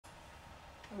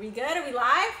Are we good? Are we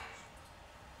live?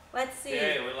 Let's see.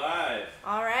 Okay, we're live.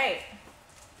 All right.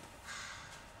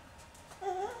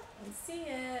 Let's see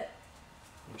it.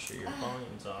 Make sure your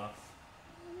volume's off.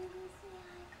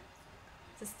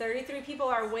 It says 33 people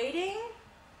are waiting.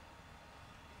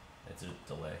 It's a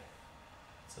delay,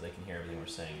 so they can hear everything we're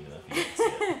saying, even if you can't see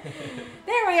it.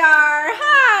 There we are.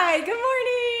 Hi. Good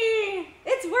morning.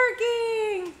 It's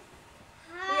working.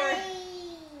 Hi.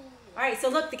 All right. So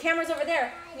look, the camera's over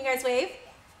there. Can you guys wave?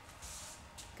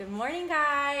 Good morning,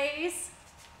 guys.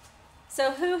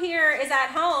 So who here is at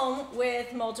home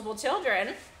with multiple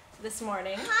children this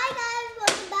morning? Hi guys,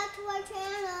 welcome back to our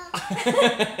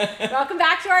channel. Welcome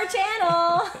back to our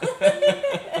channel.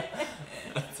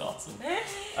 That's awesome.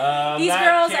 These Matt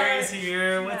girls Carey's are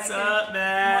here. What's up,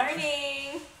 Matt?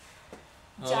 Morning.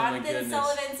 Oh, Jonathan my goodness.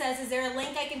 Sullivan says, is there a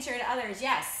link I can share to others?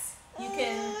 Yes. You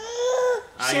can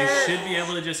You share. should be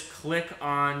able to just click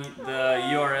on the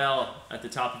URL at the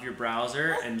top of your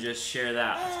browser and just share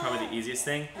that. That's probably the easiest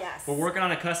thing. Yes. We're working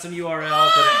on a custom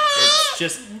URL,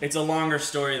 but it's a longer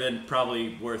story than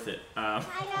probably worth it. Hi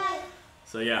guys.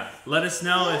 So yeah, let us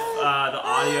know if the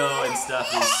audio and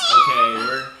stuff is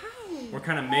okay. We're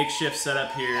kind of makeshift set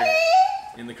up here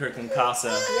in the Kirkland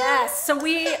Casa, Yes. So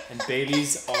and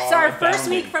babies are it's our first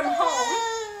abounding. week from home,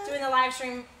 doing the live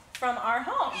stream from our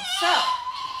home. So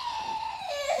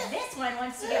this one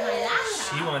wants to get my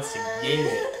laptop. She wants to get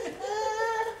it.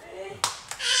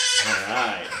 All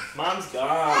right, Mom's gone.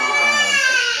 Calm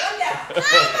down. Hi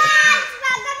guys,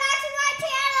 welcome back to our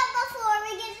channel. Before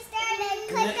we get started,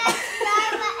 click that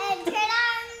subscribe button, turn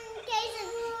on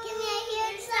notifications, give me a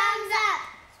huge thumbs up.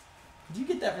 Did you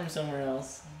get that from somewhere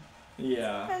else?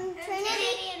 Yeah. From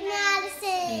Trinity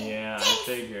Madison. Yeah, I Jinx.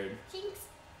 figured. Jinx.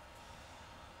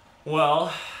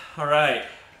 Well, all right.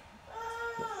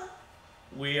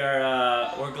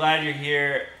 We're glad you're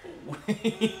here.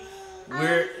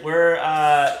 We're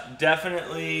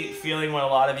definitely feeling what a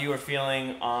lot of you are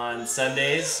feeling on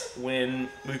Sundays when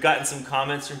we've gotten some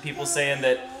comments from people saying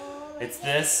that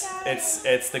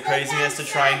it's the craziness to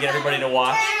try and get everybody to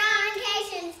watch. Turn on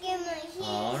notifications, give me a huge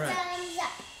All right. thumbs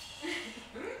up.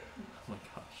 Oh my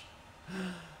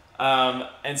gosh.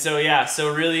 And so yeah,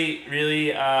 so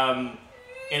really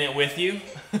in it with you,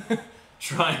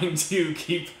 trying to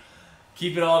keep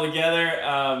it all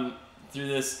together through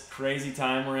this crazy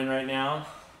time we're in right now.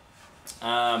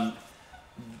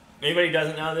 Anybody who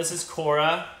doesn't know, this is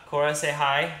Cora. Cora, say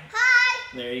hi.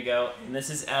 Hi. There you go. And this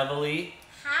is Evely.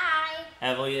 Hi.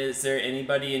 Evely, is there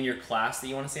anybody in your class that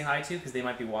you want to say hi to? Because they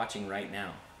might be watching right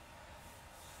now.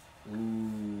 Ooh,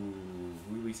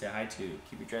 who do we say hi to?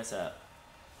 Keep your dress up.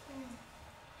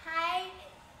 Hi,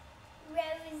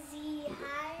 Rosie.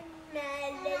 Hi,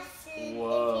 Madison.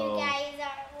 Whoa. If you guys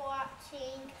are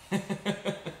watching.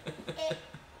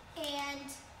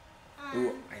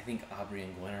 Ooh, I think Aubrey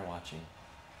and Gwen are watching.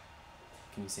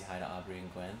 Can you say hi to Aubrey and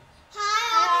Gwen?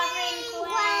 Hi, Aubrey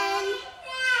and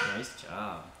Gwen. Nice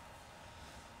job.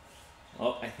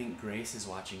 Oh, I think Grace is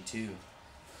watching too.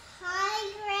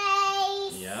 Hi,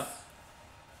 Grace. Yep.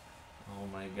 Oh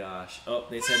my gosh. Oh,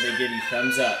 they said they gave you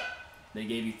thumbs up. They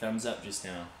gave you thumbs up just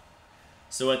now.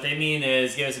 So what they mean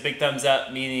is give us a big thumbs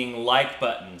up, meaning like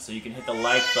button. So you can hit the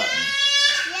like button.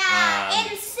 Yeah,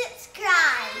 and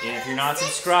subscribe. And if you're not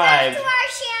subscribed, to our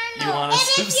channel. you want to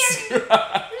subscribe.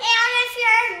 And if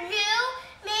you're new,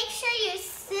 make sure you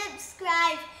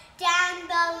subscribe down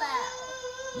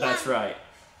below. That's right.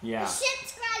 Yeah.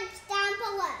 Subscribe down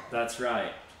below. That's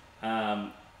right.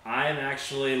 I'm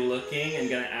actually looking and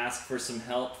going to ask for some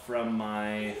help from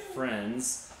my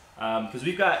friends because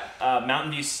we've got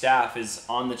Mountain View staff is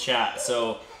on the chat.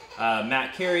 So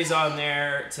Matt Carey's on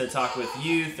there to talk with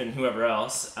youth and whoever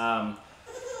else.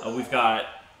 We've got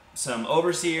some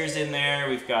overseers in there.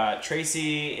 We've got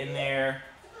Tracy in there,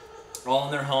 all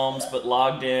in their homes but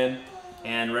logged in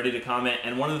and ready to comment.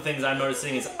 And one of the things I'm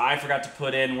noticing is I forgot to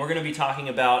put in, we're going to be talking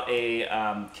about a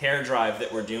care drive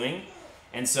that we're doing.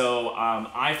 And so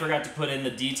I forgot to put in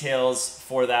the details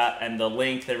for that and the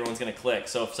link that everyone's going to click.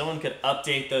 So if someone could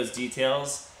update those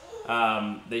details,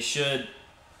 they should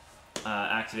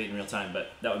activate in real time,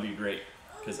 but that would be great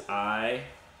because I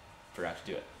forgot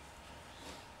to do it.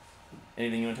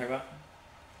 Anything you want to talk about?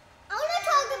 I want to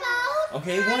talk about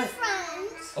Okay, my what?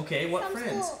 friends. Okay, what From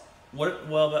friends? school. What?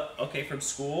 Well, okay, from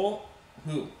school.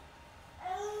 Who?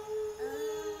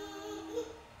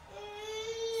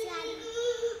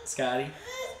 Scotty.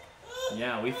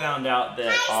 Yeah, we found out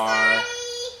that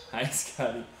Hi,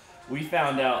 Scotty. We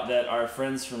found out that our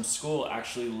friends from school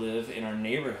actually live in our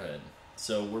neighborhood,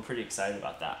 so we're pretty excited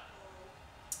about that.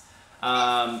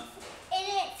 And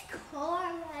it's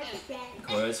Cora's friend.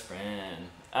 Cora's friend.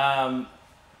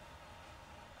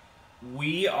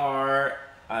 we are.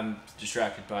 I'm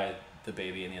distracted by the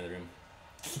baby in the other room.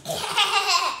 So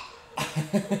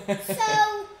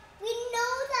we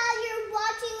know that you're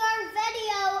watching our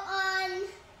video on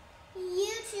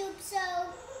YouTube. So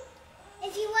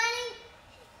if you want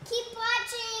to keep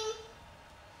watching,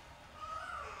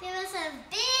 give us a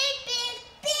big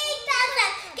thumbs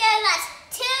up. Give us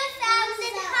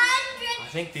 2,100. I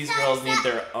think these girls need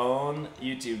their own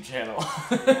YouTube channel.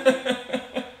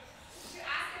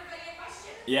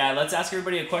 Yeah, let's ask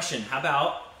everybody a question. How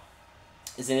about,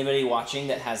 is anybody watching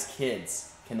that has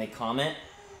kids? Can they comment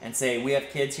and say, we have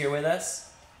kids here with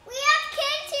us? We have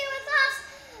kids here with us.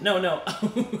 No.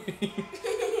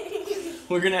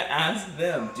 We're going to ask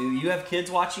them. Do you have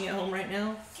kids watching at home right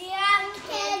now? Do you have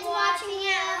kids watching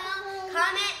at home?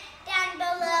 Comment down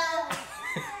below.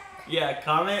 Yeah,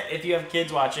 comment if you have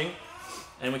kids watching.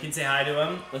 And we can say hi to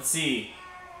them. Let's see.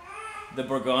 The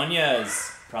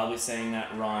Borgonias. Probably saying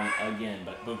that wrong again,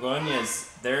 but Borgonias,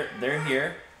 they're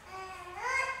here.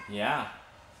 Yeah.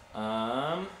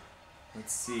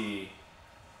 Let's see.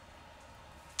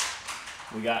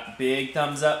 We got big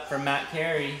thumbs up from Matt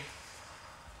Carey.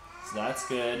 So that's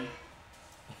good.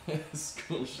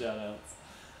 School shoutouts.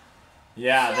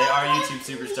 Yeah, they are YouTube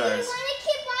superstars. We want to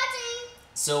keep watching.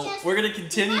 So we're gonna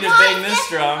continue to bang this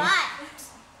drum.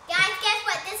 Guys, guess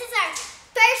what? This is our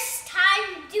first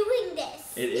time doing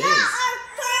this. It is. Yeah, our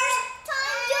first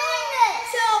time doing this.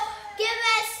 So give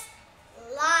us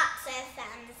lots of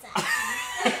thumbs up.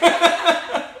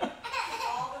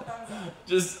 All the thumbs up.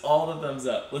 Just all the thumbs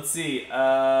up. Let's see.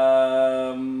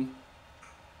 Oh,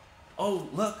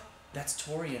 look. That's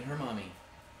Tori and her mommy.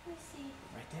 Let's see.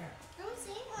 Right there. Let's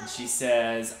see. And she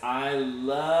says, I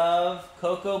love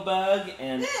Coco Bug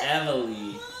and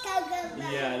Evalie.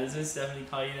 Yeah, does Miss Stephanie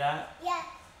call you that? Yeah.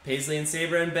 Paisley and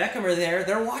Saber and Beckham are there.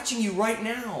 They're watching you right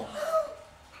now.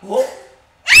 Whoa.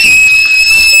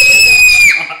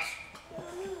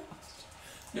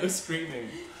 No screaming.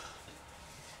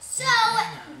 So,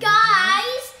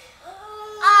 guys,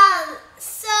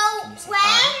 so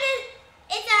when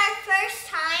it's our first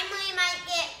time, we might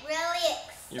get really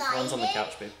excited. Your phone's on the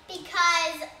couch, babe.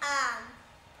 Because,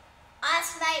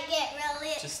 us might get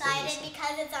really Just excited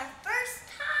because it's our first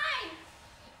time.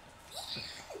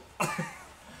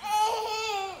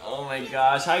 Oh my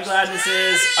gosh, how glad this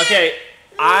is. Okay,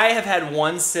 I have had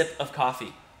one sip of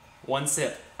coffee. One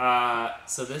sip.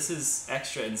 So this is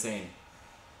extra insane.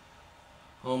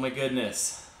 Oh my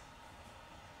goodness.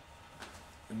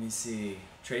 Let me see.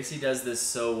 Tracy does this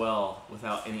so well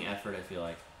without any effort, I feel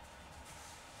like.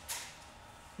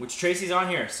 Which Tracy's on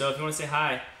here, so if you want to say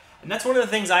hi. And that's one of the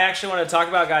things I actually want to talk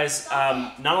about, guys.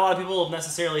 Not a lot of people have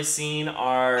necessarily seen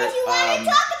our... If you want to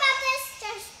talk about this,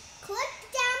 just click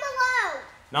down below.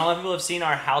 Not a lot of people have seen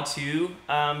our how-to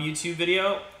YouTube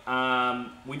video.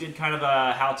 We did kind of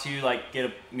a how-to, like, be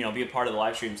a part of the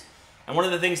live streams. And one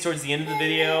of the things towards the end of the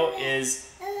video is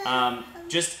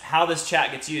just how this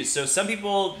chat gets used. So some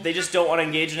people, they just don't want to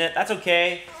engage in it. That's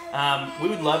okay. We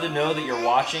would love to know that you're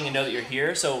watching and know that you're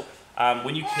here. So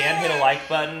when you can hit a like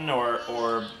button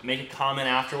or make a comment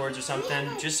afterwards or something,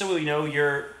 just so we know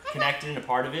you're connected and a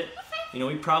part of it. You know,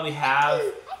 we probably have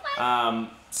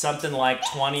something like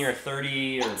 20 or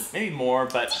 30 or maybe more,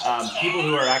 but people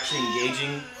who are actually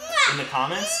engaging in the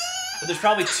comments. But there's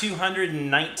probably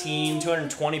 219,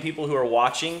 220 people who are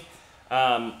watching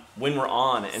when we're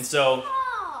on. And so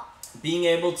being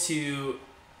able to,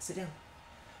 sit down,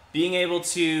 being able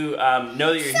to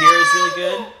know that you're here is really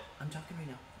good. I'm talking right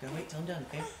now. Gotta wait till I'm done,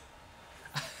 okay?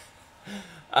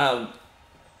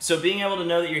 So being able to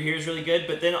know that you're here is really good,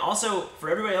 but then also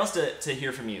for everybody else to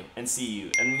hear from you and see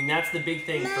you. I mean, that's the big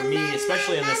thing for me,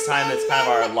 especially in this time that's kind of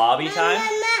our lobby time,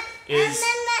 is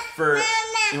for,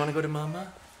 you want to go to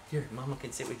Mama? Here, Mama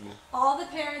can sit with you. All the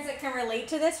parents that can relate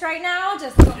to this right now,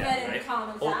 just go ahead and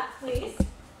comment that, please.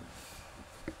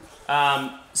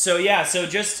 So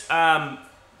just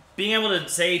being able to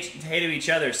say hey to each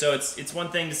other. So it's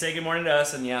one thing to say good morning to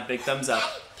us, and yeah, big thumbs up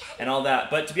and all that.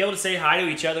 But to be able to say hi to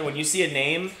each other when you see a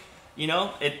name, you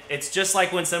know, it's just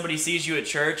like when somebody sees you at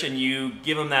church and you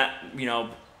give them that, you know,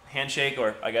 handshake,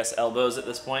 or I guess elbows at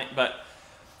this point. But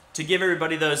to give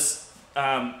everybody those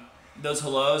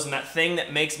hellos and that thing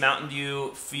that makes Mountain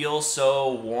View feel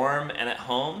so warm and at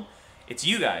home, it's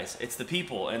you guys, it's the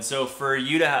people. And so for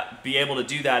you to be able to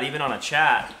do that, even on a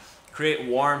chat, create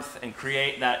warmth and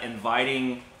create that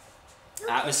inviting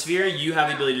atmosphere, you have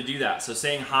the ability to do that. So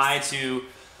saying hi to,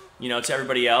 you know, to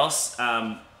everybody else,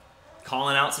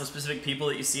 calling out some specific people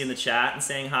that you see in the chat and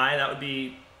saying hi, that would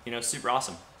be, you know, super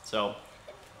awesome. So,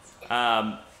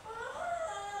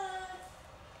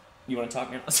 you want to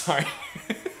talk now? Sorry.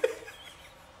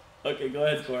 Okay, go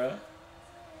ahead, Cora.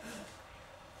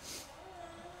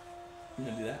 You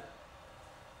wanna do that?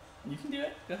 You can do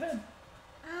it. Go ahead.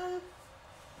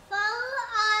 Follow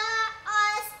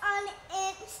us on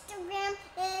Instagram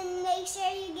and make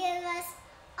sure you give us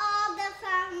all the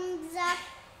thumbs up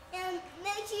and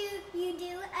make sure you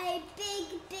do a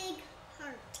big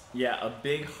heart. Yeah, a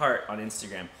big heart on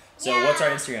Instagram. So Yeah. what's our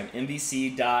Instagram?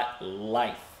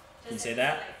 mvc.life. Can you say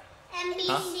that?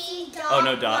 mvc.life. Oh,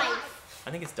 no, dot.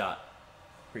 I think it's dot.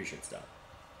 Pretty sure it's dot.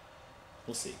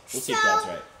 We'll see. We'll see if Dad's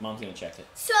right. Mom's gonna check it.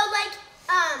 So like,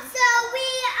 so we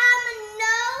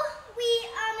know we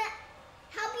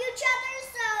help each other.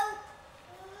 So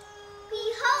we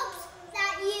hope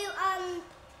that you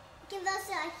give us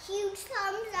a huge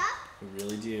thumbs up. We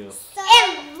really do. So,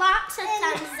 and lots of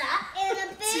thumbs up. And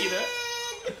a See that?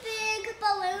 big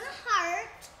balloon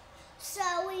heart.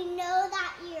 So we know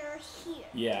that you're here.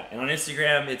 Yeah, and on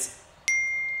Instagram it's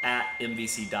at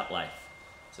mvc.life.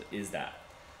 So is that.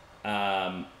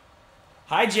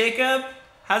 Hi Jacob,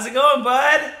 how's it going,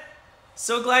 bud?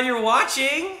 So glad you're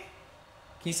watching.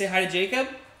 Can you say hi to Jacob?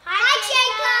 Hi,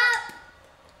 Jacob.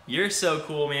 You're so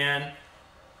cool, man.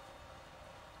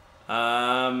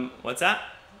 What's that?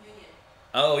 Communion.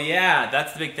 Oh yeah,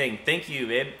 that's the big thing. Thank you,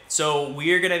 babe. So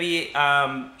we're gonna be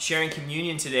sharing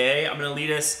communion today. I'm gonna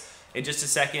lead us in just a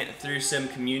second through some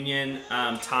communion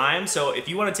time. So if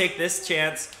you want to take this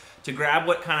chance to grab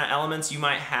what kind of elements you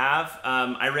might have.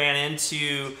 I ran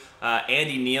into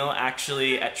Andy Neal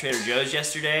actually at Trader Joe's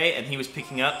yesterday, and he was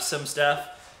picking up some stuff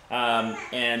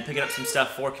and picking up some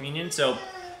stuff for communion. So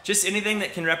just anything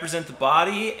that can represent the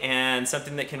body and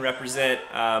something that can represent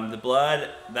the blood,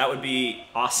 that would be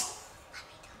awesome.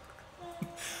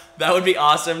 That would be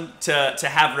awesome to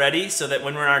have ready so that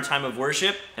when we're in our time of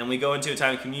worship and we go into a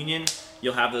time of communion,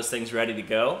 you'll have those things ready to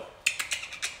go.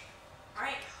 All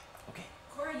right. Okay.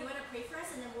 Cora, you want to pray for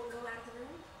us and then we'll go out of the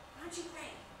room? Why don't you pray?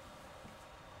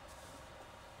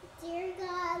 Dear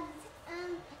God,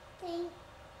 thank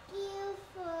you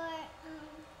for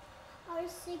our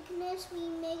sickness. We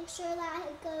make sure that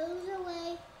it goes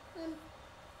away.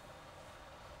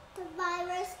 The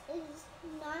virus is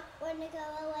not going to go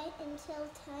away until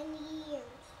 10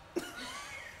 years.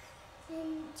 In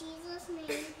Jesus'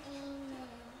 name, amen.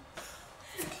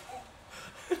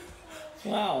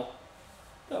 Wow.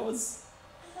 That was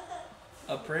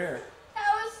a prayer.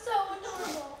 That was so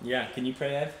adorable. Yeah, can you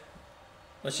pray, Ev?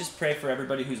 Let's just pray for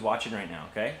everybody who's watching right now,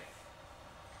 okay?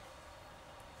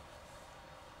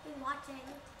 Who's watching?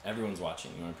 Everyone's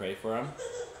watching. You want to pray for them?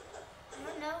 I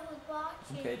don't know who's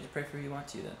watching. Okay, just pray for who you want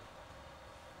to then.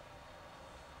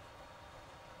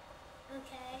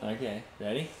 Okay. Okay,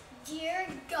 ready? Dear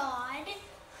God,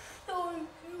 thank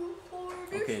you for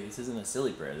this. Okay, this isn't a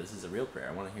silly prayer. This is a real prayer.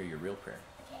 I want to hear your real prayer.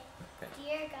 Okay. Okay.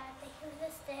 Dear God, thank you for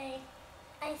this day.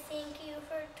 I thank you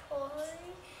for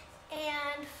Tori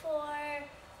and for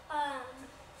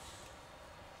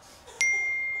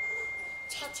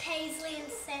Paisley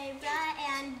and Sabra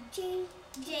and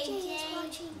JJ.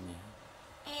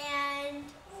 And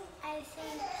I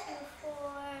thank you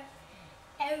for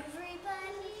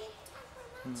everybody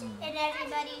and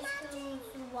everybody who's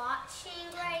watching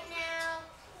right now.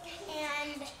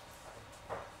 And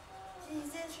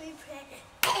Jesus, we pray.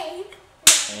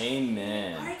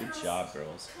 Amen. Good job,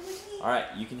 girls. All right,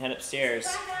 you can head upstairs.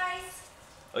 Bye, guys.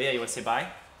 Oh yeah, you want to say bye?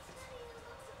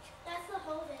 That's the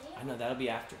whole video. I know that'll be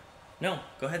after. No,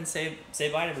 go ahead and say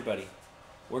bye to everybody.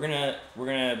 We're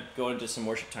gonna go into some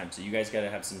worship time, so you guys gotta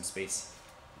have some space.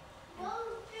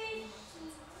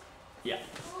 Yeah.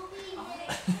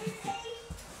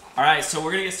 All right, so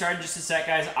we're gonna get started in just a sec,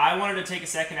 guys. I wanted to take a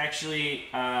second actually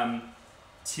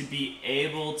to be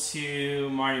able to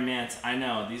Marty Mance. I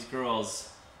know these girls,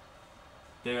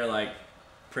 they're like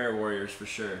prayer warriors for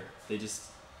sure. They just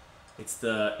it's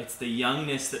the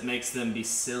youngness that makes them be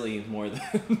silly more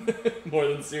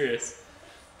than serious.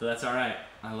 But that's all right.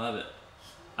 I love it.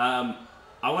 I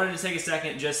wanted to take a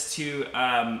second just to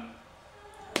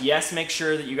yes, make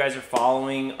sure that you guys are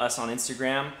following us on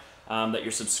Instagram, that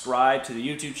you're subscribed to the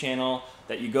YouTube channel,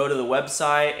 that you go to the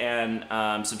website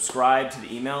and subscribe to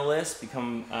the email list,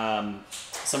 become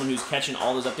someone who's catching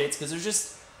all those updates, because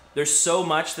there's so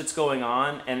much that's going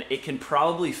on, and it can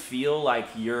probably feel like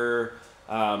you're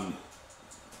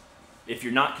if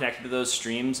you're not connected to those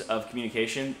streams of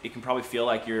communication, it can probably feel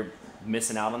like you're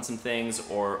missing out on some things,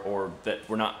 or that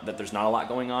there's not a lot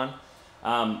going on.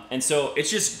 And so it's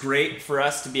just great for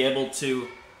us to be able to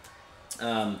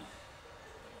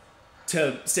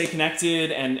stay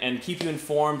connected and keep you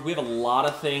informed. We have a lot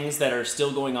of things that are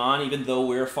still going on, even though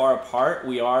we're far apart.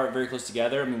 We are very close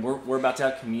together. I mean, we're about to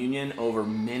have communion over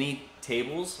many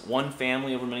tables, one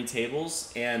family over many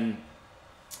tables, and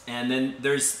then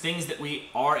there's things that we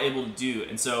are able to do.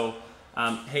 And so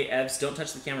Hey, Evs, don't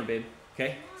touch the camera, babe.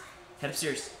 Okay? Head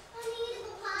upstairs.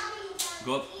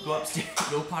 Go upstairs.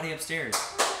 Go potty upstairs.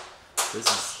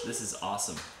 This is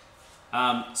awesome.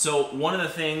 So one of the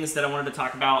things that I wanted to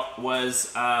talk about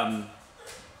was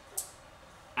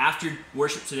after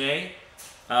worship today,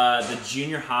 the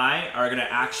junior high are going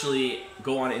to actually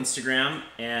go on Instagram,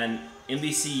 and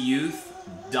mvc.youth.jh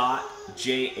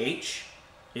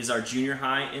is our junior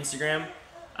high Instagram.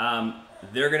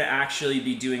 They're going to actually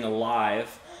be doing a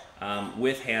live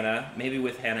with Hannah, maybe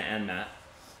with Hannah and Matt.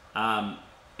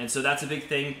 And so that's a big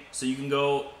thing. So you can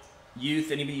go,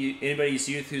 youth, anybody's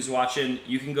youth who's watching,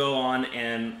 you can go on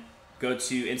and go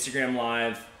to Instagram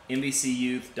Live,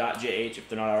 mvcyouth.jh if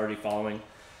they're not already following.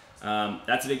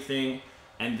 That's a big thing.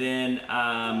 And then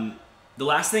the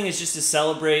last thing is just to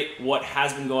celebrate what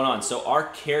has been going on. So our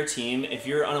care team, if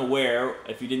you're unaware,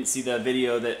 if you didn't see the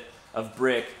video of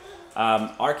Brick,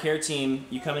 our care team,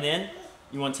 you coming in?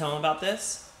 You want to tell them about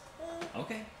this?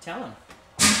 Okay, tell them.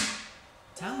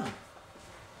 Tell them.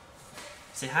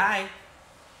 Say hi.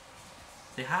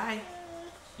 Say hi.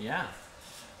 Yeah.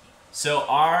 So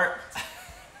our...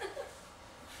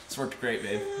 This worked great,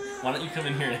 babe. Why don't you come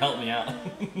in here and help me out?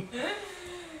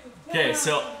 Okay,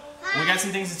 so we got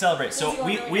some things to celebrate. So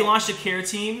we launched a care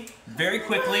team very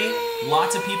quickly.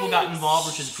 Lots of people got involved,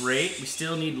 which is great. We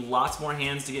still need lots more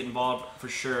hands to get involved for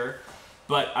sure.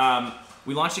 But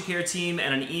we launched a care team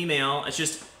and an email. It's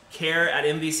just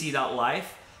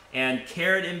care@mvc.life. And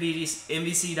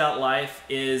care@mvc.life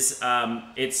is,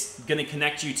 it's going to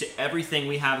connect you to everything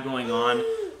we have going on.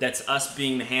 That's us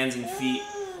being the hands and feet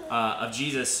of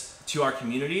Jesus to our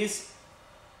communities.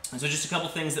 And so just a couple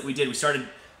things that we did. We started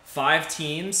 5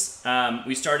 teams.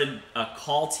 We started a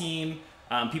call team,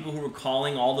 people who were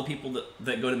calling all the people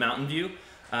that go to Mountain View.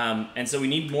 And so we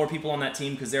need more people on that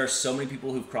team because there are so many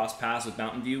people who've crossed paths with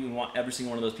Mountain View. We want every single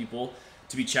one of those people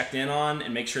to be checked in on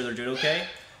and make sure they're doing okay.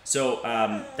 So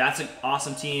that's an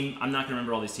awesome team. I'm not going to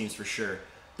remember all these teams for sure.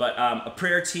 But a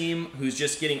prayer team who's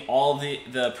just getting all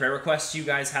the prayer requests you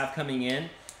guys have coming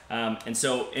in. And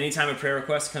so anytime a prayer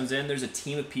request comes in, there's a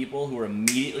team of people who are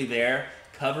immediately there,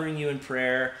 covering you in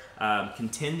prayer,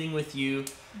 contending with you.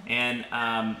 And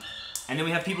then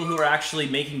we have people who are actually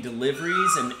making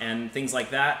deliveries and things like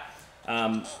that.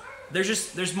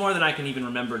 There's more than I can even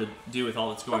remember to do with all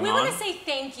that's going on. But we want to say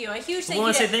thank you. A huge thank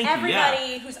you to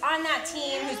everybody who's on that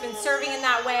team, who's been serving in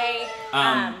that way.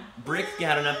 Brick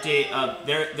had an update of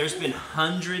there's been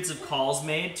hundreds of calls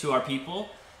made to our people.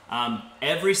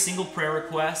 Every single prayer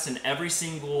request and every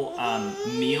single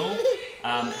meal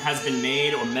has been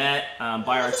made or met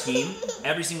by our team.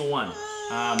 Every single one.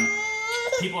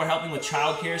 People are helping with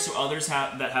childcare so others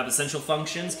that have essential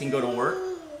functions can go to work.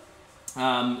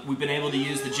 We've been able to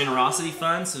use the generosity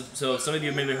fund. So some of you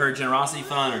have maybe heard generosity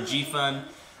fund or G fund.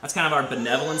 That's kind of our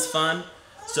benevolence fund.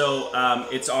 So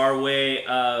it's our way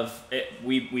of,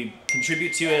 we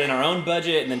contribute to it in our own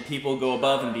budget, and then people go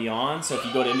above and beyond. So if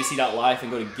you go to mvc.life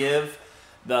and go to give,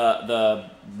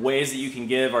 the ways that you can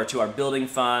give are to our building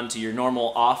fund, to your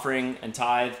normal offering and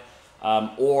tithe,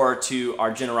 or to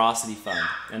our generosity fund.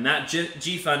 And that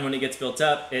G fund, when it gets built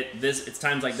up, it's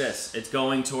times like this. It's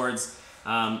going towards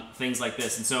things like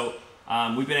this. And so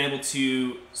we've been able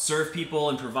to serve people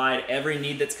and provide every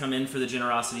need that's come in for the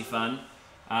generosity fund.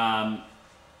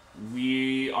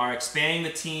 We are expanding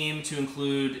the team to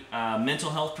include mental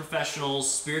health professionals,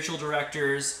 spiritual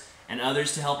directors, and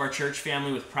others to help our church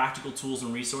family with practical tools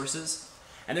and resources.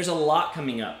 And there's a lot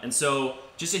coming up. And so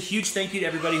just a huge thank you to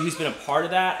everybody who's been a part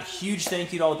of that. A huge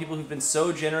thank you to all the people who've been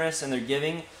so generous in their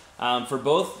giving for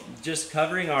both just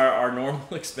covering our normal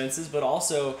expenses, but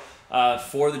also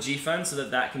for the G Fund so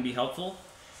that can be helpful.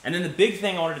 And then the big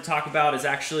thing I wanted to talk about is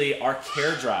actually our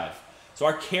care drive. So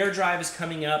our care drive is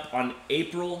coming up on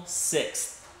April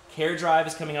 6th. Care drive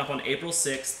is coming up on April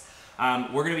 6th.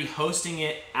 We're going to be hosting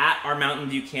it at our Mountain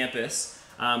View campus.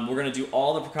 We're going to do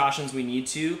all the precautions we need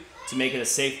to make it a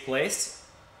safe place.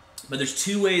 But there's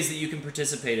 2 ways that you can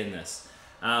participate in this.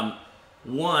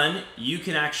 One, you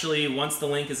can actually, once the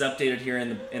link is updated here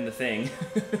in the thing,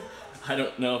 I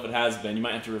don't know if it has been. You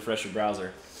might have to refresh your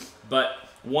browser. But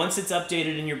once it's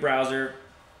updated in your browser,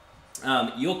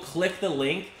 you'll click the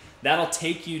link. That'll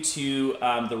take you to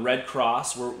the Red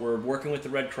Cross. We're working with the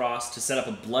Red Cross to set up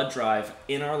a blood drive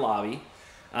in our lobby.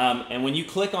 And when you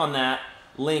click on that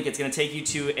link, it's going to take you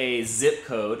to a zip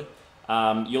code.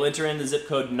 You'll enter in the zip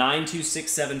code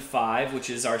 92675, which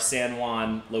is our San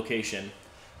Juan location.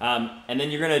 And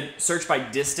then you're going to search by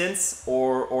distance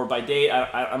or by date.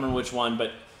 I don't know which one,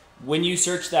 but when you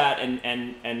search that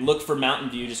and look for Mountain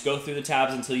View, just go through the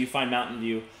tabs until you find Mountain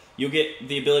View. you'll get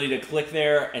the ability to click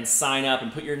there and sign up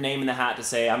and put your name in the hat to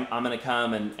say, I'm going to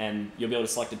come, and you'll be able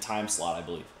to select a time slot, I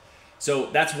believe.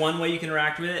 So that's one way you can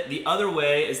interact with it. The other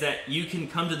way is that you can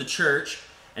come to the church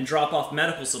and drop off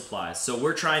medical supplies. So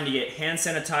we're trying to get hand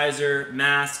sanitizer,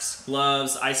 masks,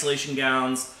 gloves, isolation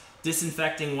gowns,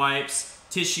 disinfecting wipes,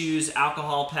 tissues,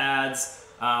 alcohol pads,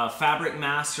 fabric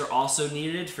masks are also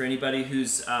needed for anybody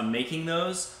who's making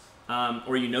those,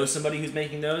 or you know somebody who's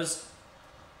making those.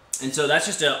 And so that's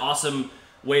just an awesome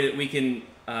way that we can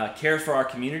care for our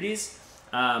communities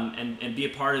and be a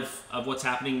part of what's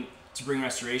happening to bring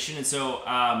restoration. And so,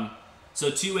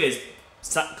 so two ways: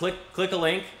 click a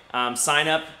link, sign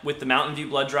up with the Mountain View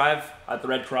Blood Drive at the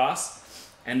Red Cross,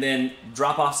 and then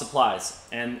drop off supplies.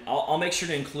 And I'll make sure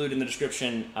to include in the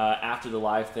description after the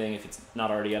live thing, if it's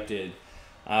not already updated,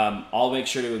 I'll make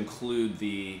sure to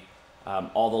include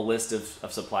all the list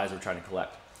of supplies we're trying to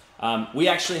collect. We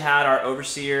actually had our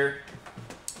overseer,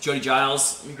 Jody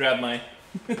Giles. Let me grab my,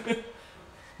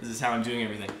 this is how I'm doing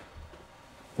everything.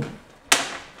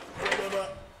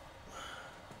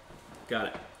 Got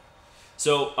it.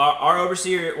 So our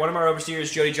overseer, one of our overseers,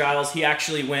 Jody Giles, he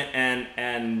actually went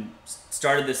and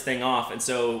started this thing off. And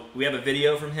so we have a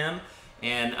video from him,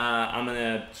 and I'm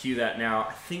gonna cue that now.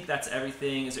 I think that's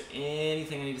everything. Is there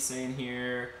anything I need to say in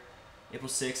here? April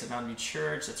 6th at Mountain View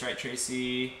Church. That's right,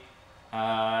 Tracy.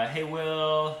 Hey,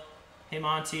 Will. Hey,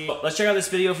 Monty. Let's check out this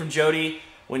video from Jody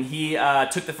when he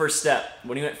took the first step,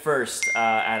 when he went first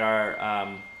at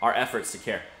our efforts to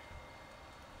care.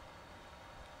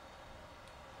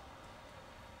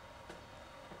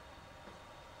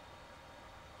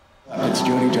 It's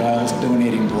Jody Giles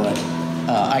donating blood.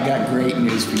 I got great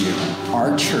news for you.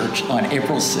 Our church on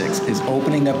April 6th is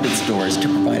opening up its doors to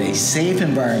provide a safe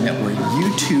environment where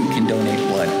you too can donate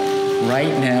blood.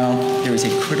 Right now, there is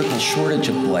a critical shortage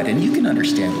of blood, and you can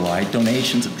understand why.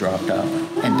 Donations have dropped off,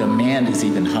 and demand is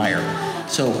even higher.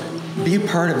 So be a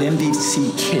part of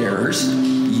MVC Cares.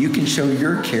 You can show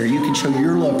your care, you can show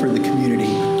your love for the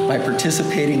community by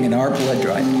participating in our blood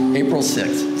drive, April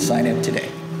 6th. Sign up today.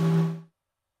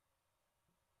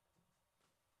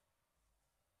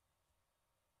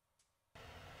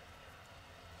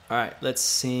 All right, let's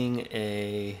sing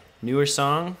a newer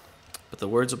song, but the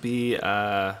words will be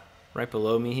right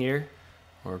below me here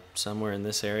or somewhere in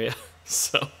this area,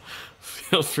 so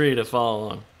feel free to follow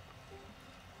along.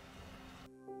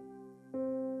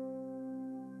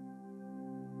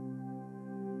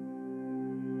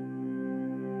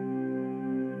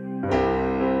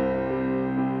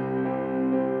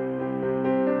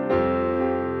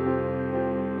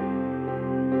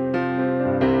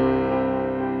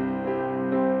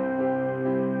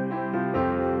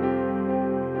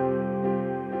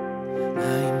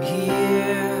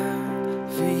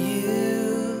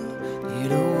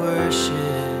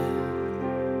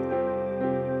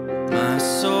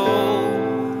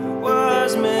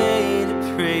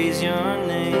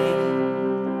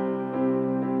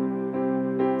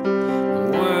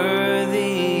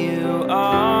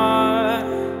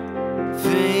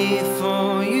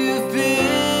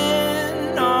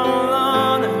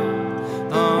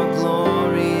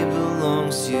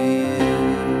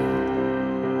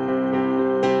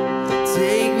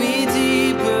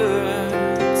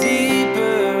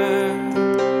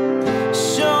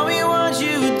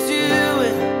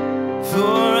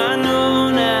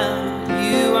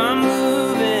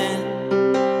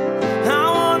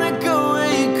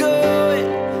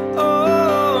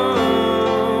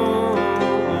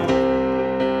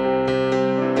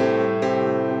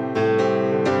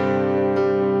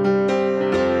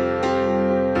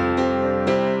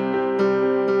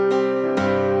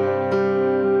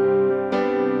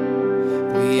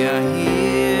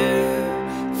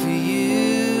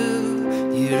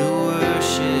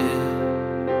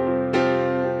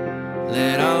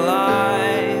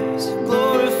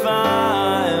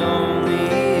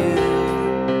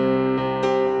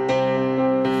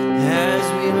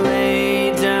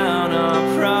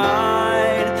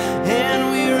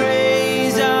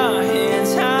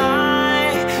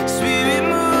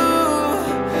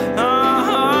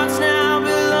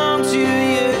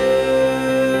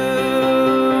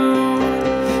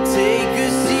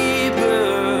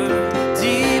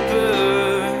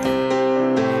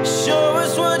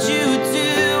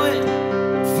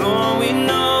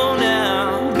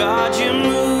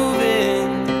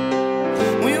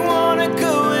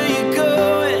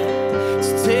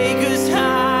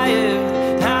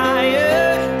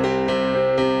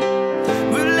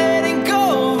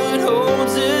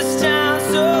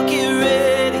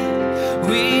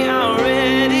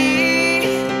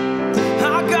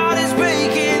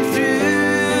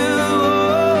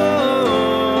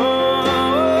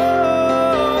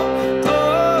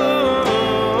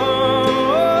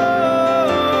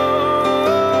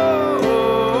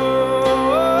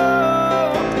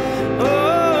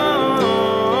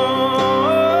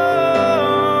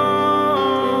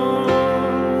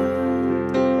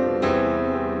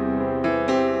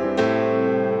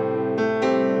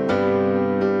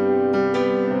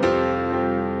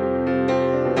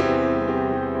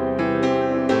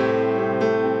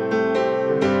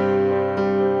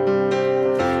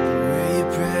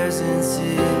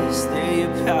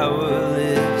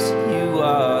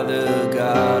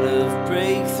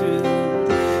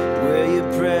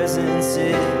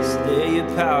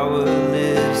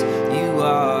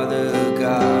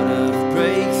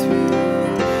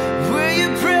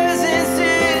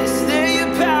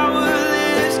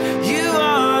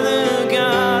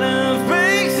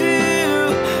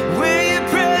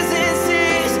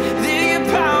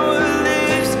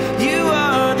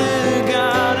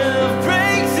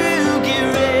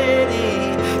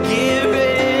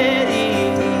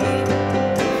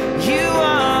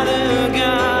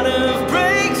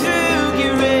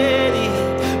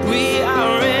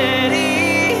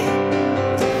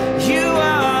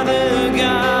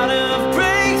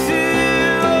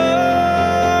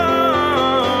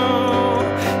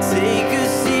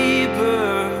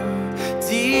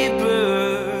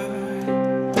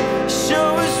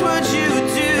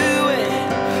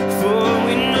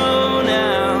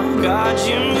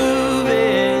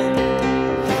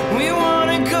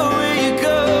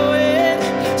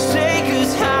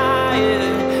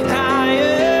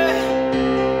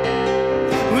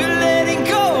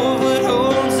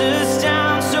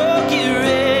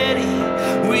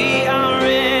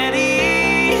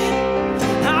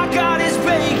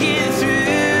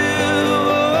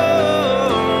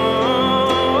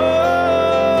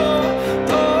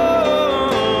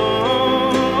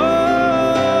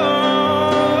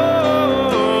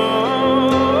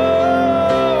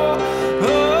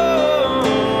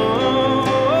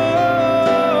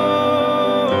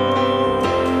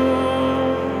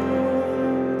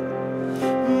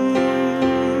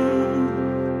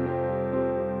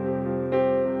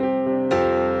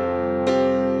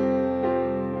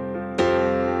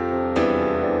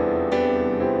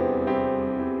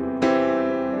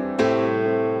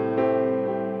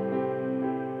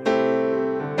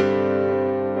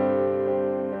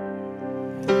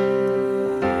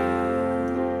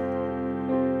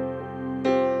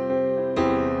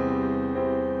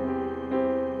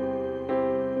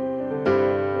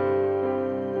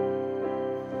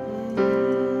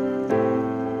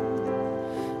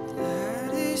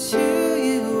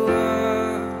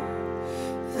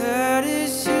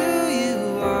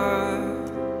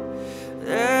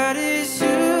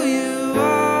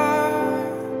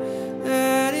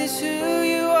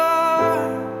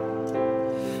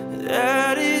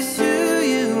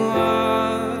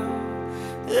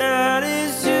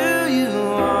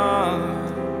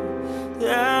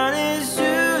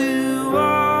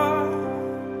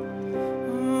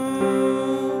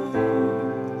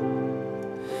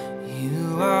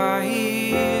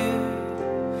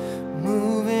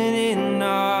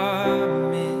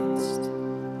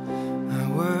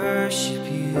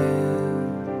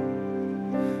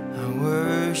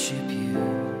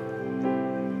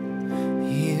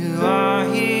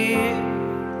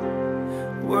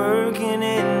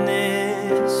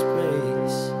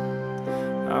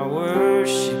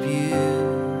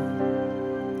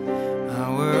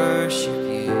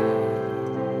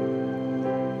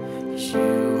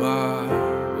 You are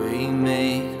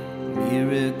waymaker,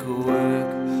 miracle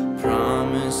work,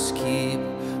 promise keep,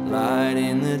 light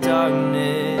in the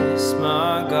darkness,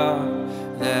 my God,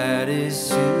 that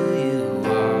is who you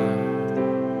are.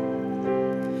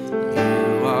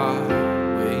 You are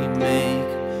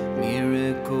waymaker,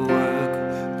 miracle work,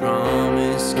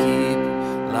 promise keep,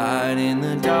 light in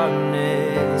the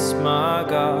darkness, my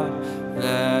God,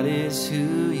 that is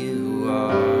who you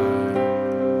are.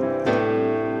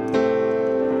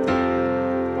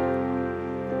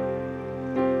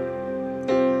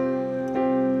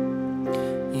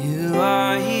 You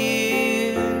are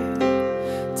here,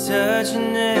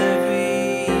 touching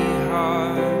every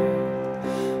heart.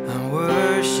 I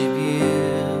worship you,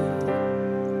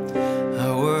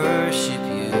 I worship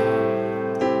you.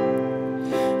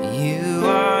 You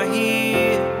are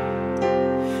here,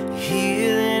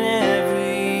 healing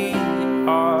every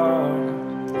heart.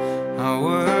 I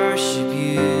worship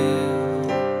you,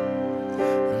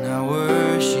 and I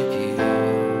worship you,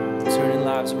 turning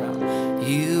lives around.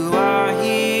 You are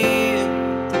here,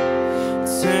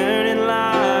 turning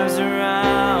lives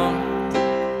around.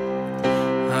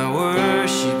 I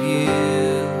worship you,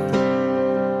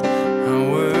 I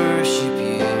worship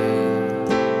you.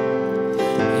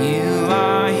 You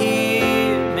are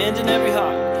here, mending every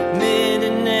heart,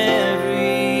 mending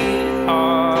every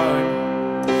heart.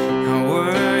 I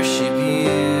worship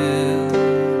you,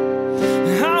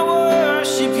 I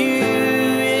worship you,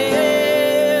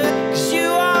 yeah. 'Cause you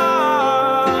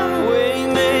are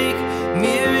waymaker,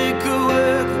 miracle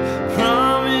work,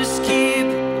 promise keep,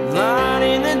 light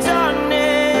in the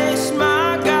darkness,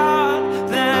 my God,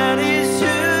 that is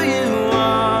who you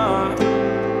are.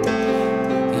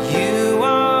 You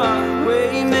are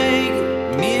waymaker,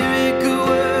 miracle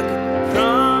work,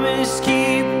 promise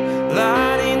keep,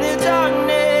 light in the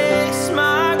darkness,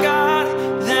 my God,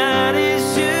 that is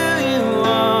who you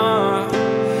are.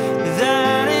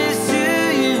 That is who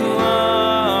you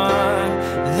are.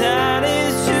 That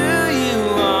is who you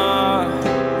are.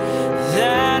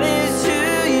 That is who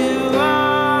you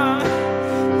are.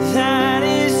 That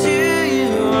is who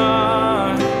you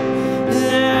are.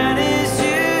 That is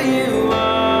who you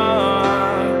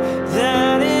are.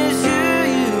 That is who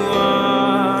you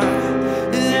are.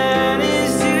 That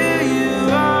is who you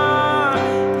are.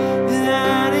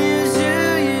 That is who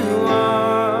you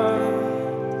are.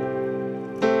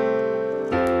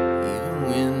 Even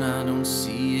when I don't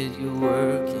see it, you're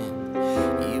working.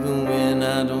 Even when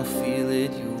I don't feel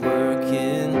it, you're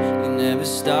working. You never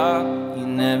stop, you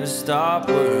never stop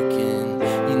working.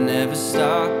 You never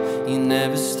stop, you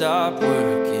never stop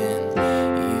working.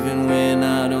 Even when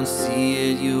I don't see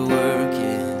it, you're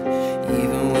working.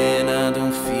 Even when I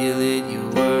don't feel it,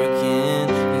 you're working.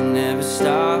 You never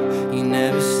stop, you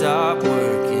never stop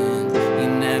working. You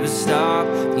never stop,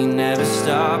 you never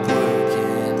stop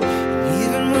working.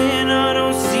 Even when I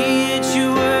don't see it,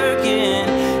 you're working.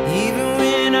 Even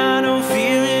when I don't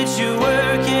feel it, you're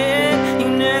working. You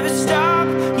never stop,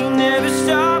 you never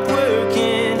stop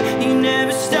working. You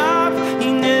never stop,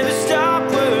 you never stop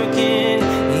working.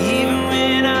 Even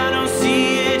when I don't see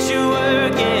it, you're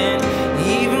working.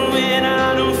 Even when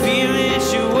I don't feel it,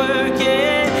 you're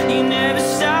working. You never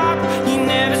stop, you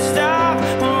never stop.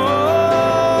 Oh,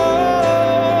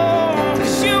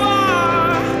 'cause you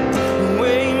are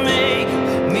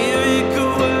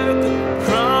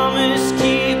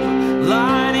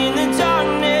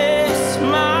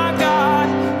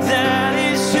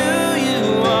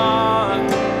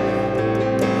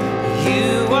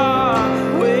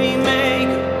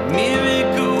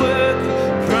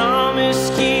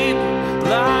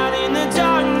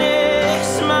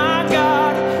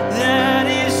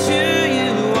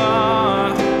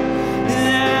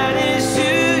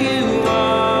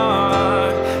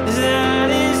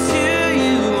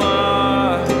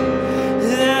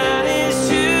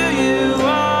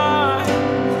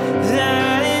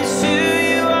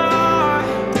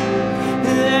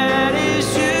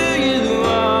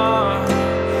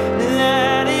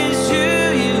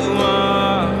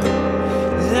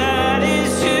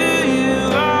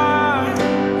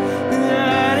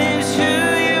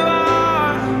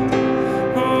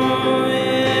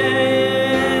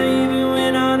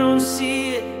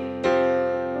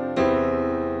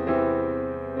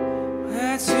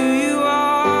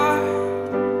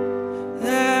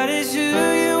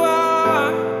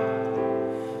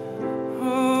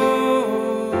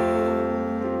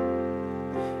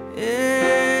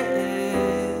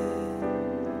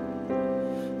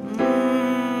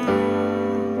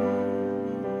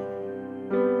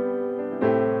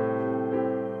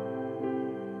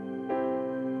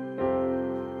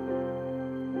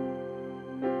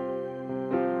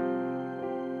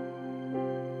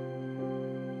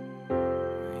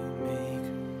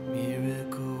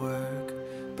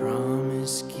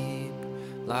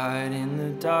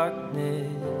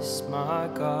darkness, my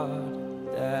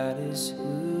God, that is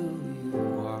who you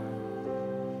are.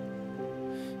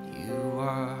 You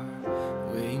are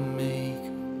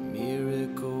waymaker,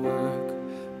 miracle work,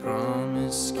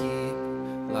 promise keep,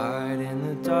 light in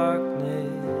the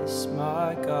darkness,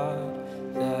 my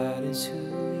God, that is who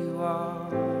you are.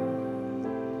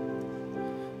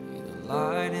 You're the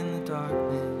light in the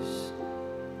darkness,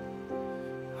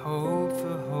 hope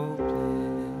for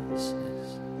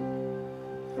hopelessness.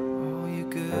 Oh, you're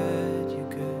good, you're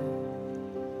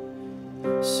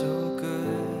good, so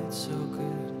good, so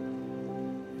good.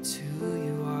 It's who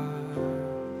you are,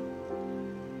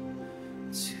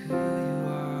 it's who you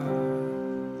are.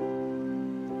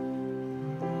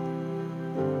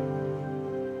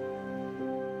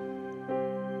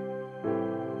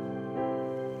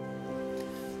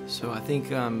 So I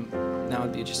think now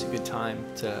would be just a good time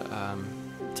to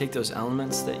take those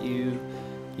elements that you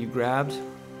grabbed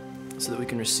so that we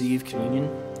can receive communion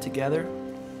together.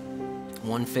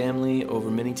 One family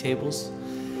over many tables.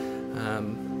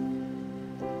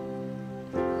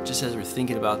 Just as we're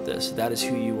thinking about this, that is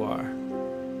who you are.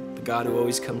 The God who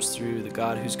always comes through, the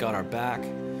God who's got our back.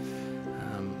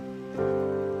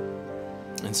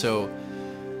 And so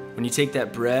when you take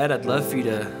that bread, I'd love for you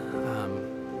to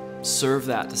serve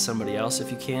that to somebody else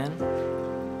if you can.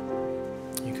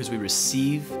 Because we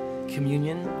receive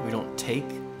communion, we don't take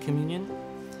communion.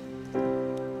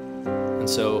 And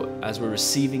so as we're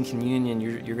receiving communion,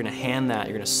 you're going to hand that,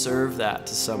 you're going to serve that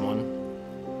to someone,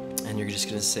 and you're just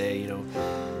going to say, you know,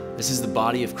 this is the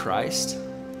body of Christ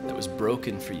that was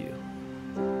broken for you.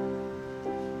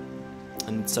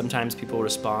 And sometimes people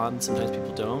respond, sometimes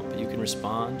people don't, but you can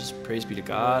respond, just praise be to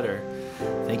God, or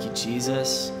thank you,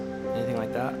 Jesus, anything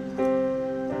like that.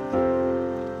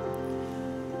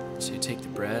 So you take the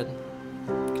bread,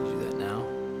 you can do that now.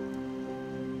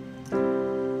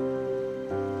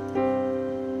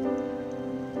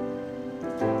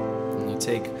 And you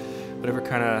take whatever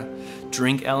kind of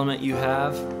drink element you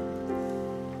have,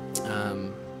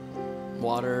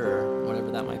 water or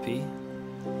whatever that might be.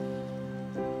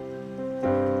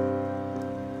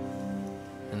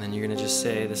 And then you're going to just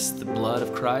say, this is the blood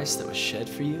of Christ that was shed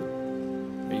for you.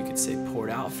 Or you could say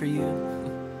poured out for you.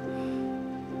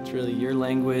 It's really your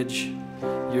language,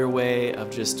 your way of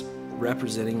just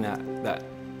representing that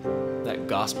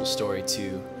gospel story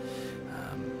to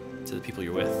the people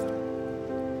you're with.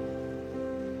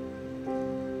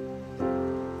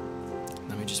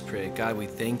 Let me just pray. God, we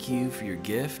thank you for your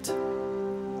gift.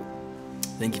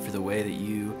 Thank you for the way that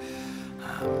you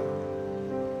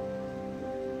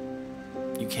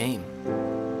came.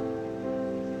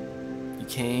 You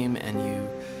came and you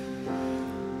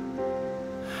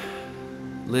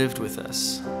lived with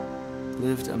us,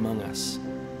 lived among us,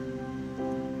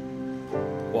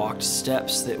 walked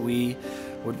steps that we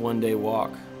would one day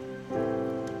walk,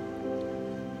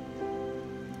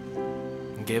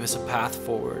 and gave us a path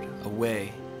forward, a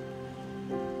way.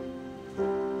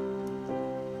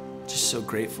 Just so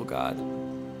grateful, God.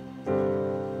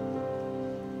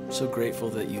 So grateful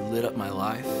that you lit up my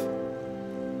life,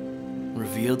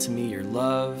 revealed to me your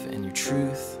love and your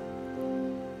truth.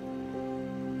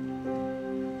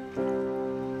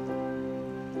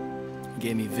 You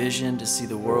gave me vision to see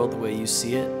the world the way you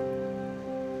see it.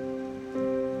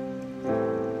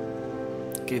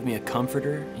 You gave me a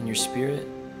comforter in your spirit.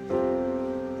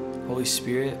 Holy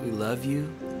Spirit, we love you.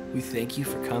 We thank you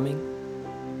for coming.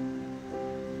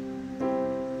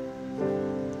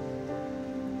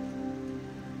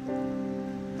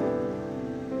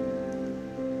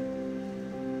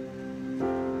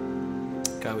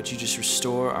 God, would you just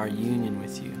restore our union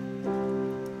with you?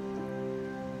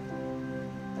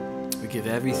 We give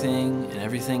everything and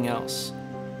everything else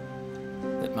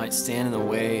that might stand in the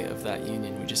way of that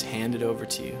union. We just hand it over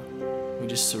to you. We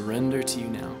just surrender to you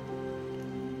now.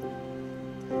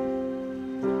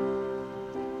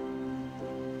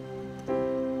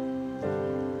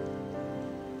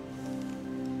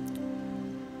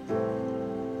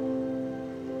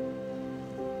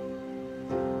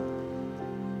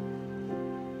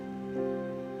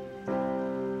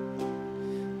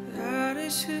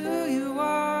 Who you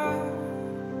are,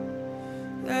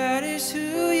 that is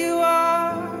who you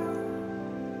are.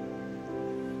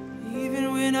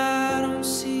 Even when I don't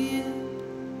see it,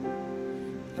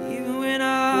 even when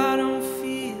I don't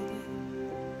feel it,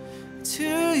 it's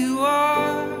who you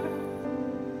are,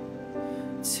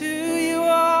 it's who you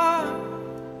are.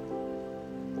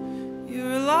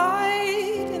 You're a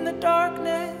light in the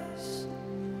darkness,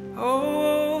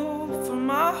 oh, for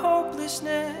my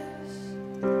hopelessness.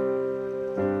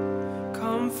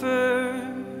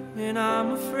 Comfort when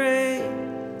I'm afraid,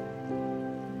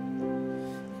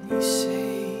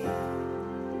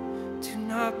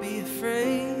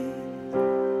 afraid.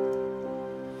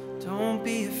 Don't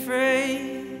be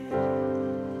afraid,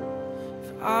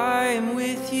 for I am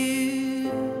with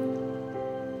you.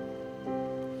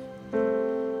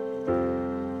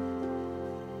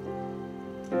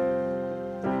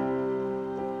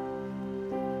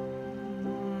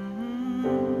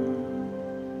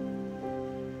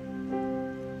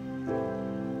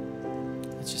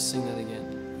 Let's just sing that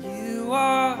again. You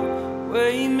are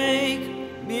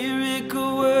waymaker,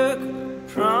 miracle worker,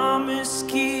 promise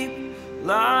keep,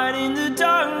 light in the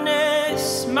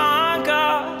darkness, my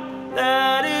God,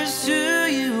 that is who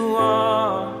you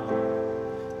are.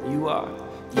 You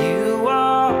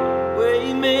are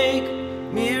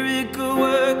waymaker, miracle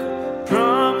worker,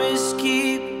 promise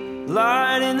keep,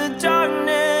 light in the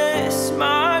darkness,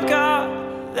 my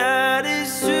God, that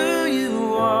is who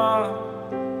you are.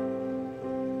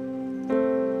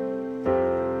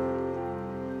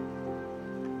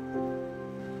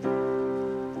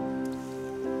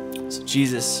 So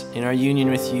Jesus, in our union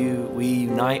with you, we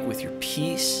unite with your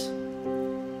peace.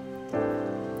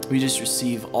 We just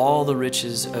receive all the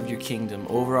riches of your kingdom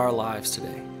over our lives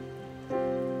today.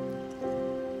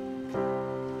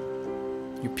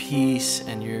 Your peace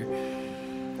and your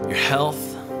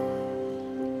health.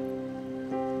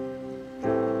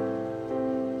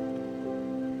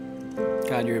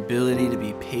 God, your ability to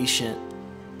be patient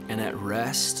and at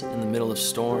rest in the middle of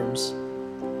storms.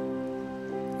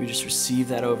 We just receive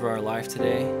that over our life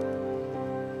today.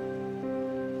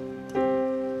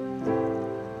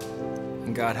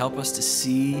 And God, help us to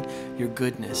see your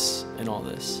goodness in all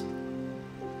this.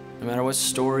 No matter what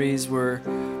stories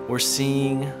we're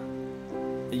seeing,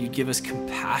 that you'd give us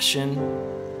compassion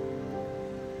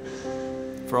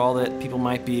for all that people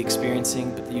might be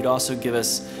experiencing, but that you'd also give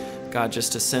us, God,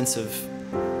 just a sense of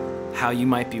how you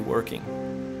might be working.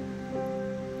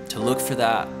 To look for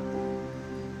that,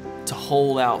 to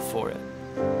hold out for it,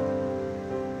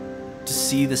 to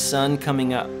see the sun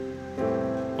coming up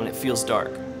when it feels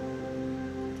dark.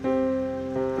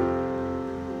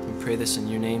 We pray this in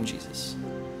your name, Jesus.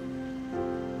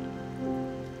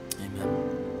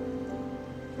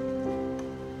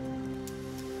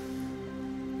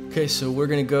 Okay, so we're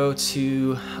going to go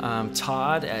to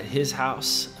Todd at his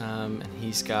house, and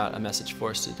he's got a message for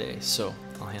us today. So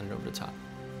I'll hand it over to Todd.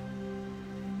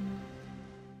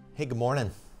 Hey, good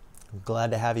morning. I'm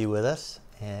glad to have you with us.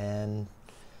 And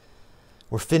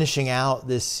we're finishing out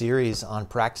this series on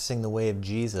practicing the way of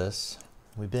Jesus.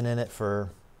 We've been in it for,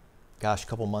 a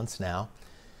couple months now.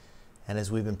 And as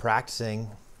we've been practicing,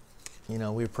 we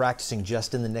were practicing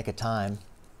just in the nick of time,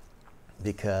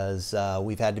 because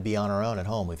we've had to be on our own at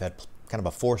home. We've had kind of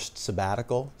a forced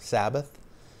sabbatical, Sabbath.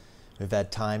 We've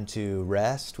had time to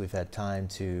rest. We've had time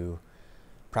to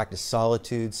practice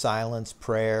solitude, silence,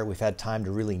 prayer. We've had time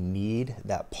to really need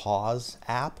that pause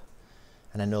app.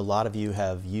 And I know a lot of you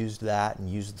have used that and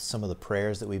used some of the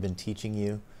prayers that we've been teaching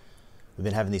you. We've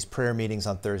been having these prayer meetings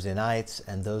on Thursday nights,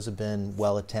 and those have been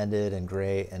well attended and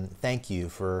great. And thank you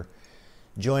for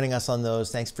joining us on those.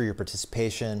 Thanks for your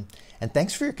participation, and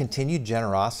thanks for your continued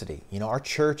generosity. Our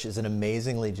church is an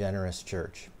amazingly generous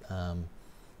church.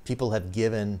 People have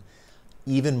given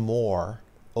even more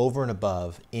over and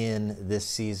above in this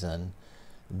season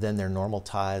than their normal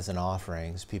tithes and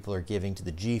offerings. People are giving to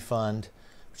the G Fund,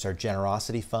 which is our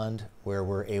generosity fund, where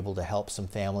we're able to help some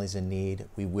families in need.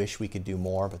 We wish we could do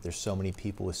more, but there's so many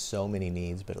people with so many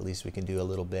needs, but at least we can do a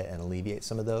little bit and alleviate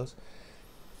some of those.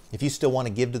 If you still want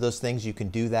to give to those things, you can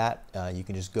do that. You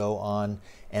can just go on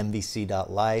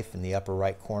mvc.life. In the upper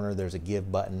right corner, there's a give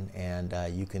button, and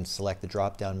you can select the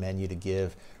drop-down menu to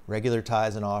give regular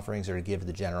tithes and offerings, or to give to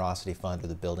the generosity fund or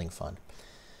the building fund.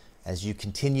 As you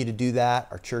continue to do that,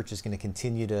 our church is going to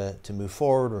continue to move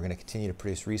forward. We're going to continue to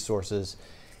produce resources.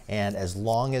 And as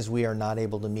long as we are not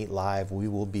able to meet live, we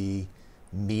will be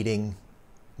meeting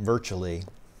virtually,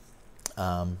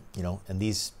 and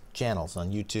these channels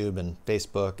on YouTube and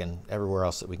Facebook and everywhere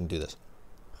else that we can do this.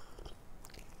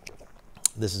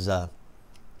 This is a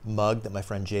mug that my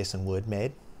friend Jason Wood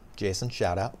made. Jason,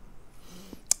 shout out.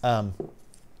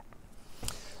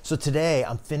 So today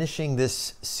I'm finishing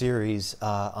this series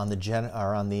on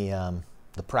the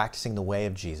practicing the way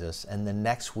of Jesus, and then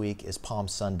next week is Palm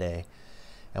Sunday,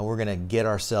 and we're going to get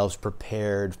ourselves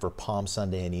prepared for Palm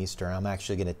Sunday and Easter. I'm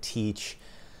actually going to teach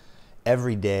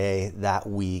every day that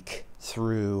week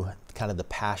through kind of the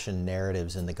passion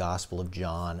narratives in the Gospel of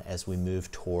John as we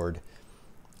move toward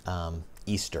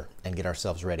Easter and get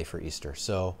ourselves ready for Easter.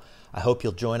 So I hope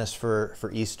you'll join us for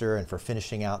Easter and for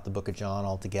finishing out the book of John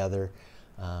altogether.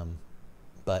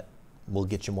 But we'll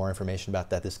get you more information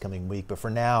about that this coming week. But for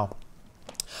now,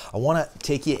 I want to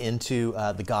take you into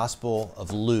the Gospel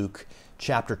of Luke,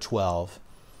 chapter 12.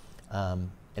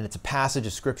 And it's a passage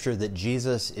of Scripture that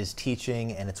Jesus is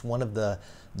teaching, and it's one of the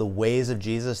ways of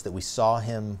Jesus that we saw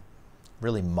him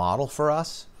really model for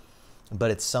us, but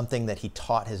it's something that he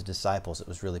taught his disciples that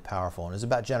was really powerful, and it was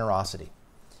about generosity.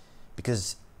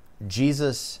 Because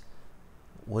Jesus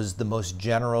was the most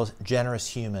generous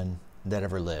human that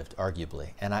ever lived,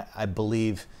 arguably. And I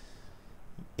believe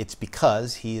it's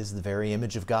because he is the very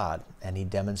image of God, and he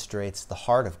demonstrates the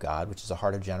heart of God, which is a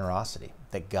heart of generosity,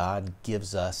 that God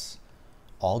gives us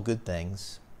all good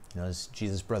things. You know, as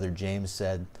Jesus' brother James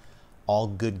said, all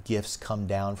good gifts come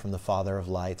down from the Father of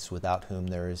lights, without whom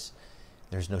there's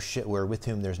no with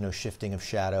whom there's no shifting of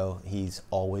shadow. He's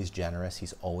always generous.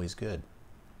 He's always good.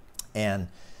 And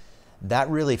that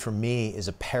really, for me, is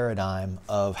a paradigm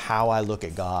of how I look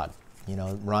at God. You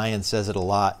know, Ryan says it a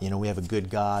lot. You know, we have a good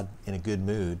God in a good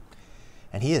mood.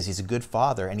 And he is. He's a good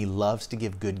father, and he loves to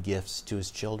give good gifts to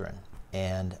his children.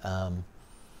 And,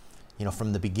 you know,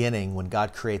 from the beginning, when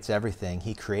God creates everything,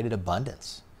 he created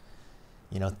abundance.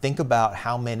 You know, think about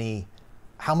how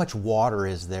much water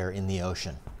is there in the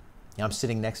ocean. You know, I'm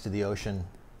sitting next to the ocean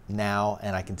now,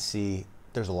 and I can see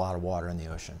there's a lot of water in the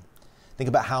ocean. Think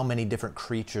about how many different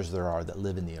creatures there are that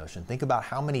live in the ocean. Think about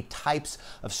how many types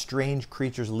of strange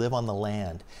creatures live on the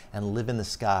land and live in the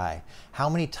sky. How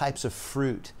many types of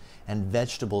fruit and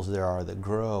vegetables there are that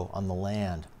grow on the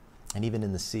land and even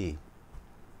in the sea.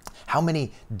 How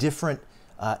many different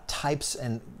types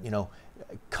and, you know,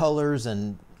 colors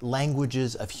and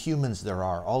languages of humans there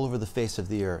are all over the face of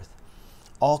the earth.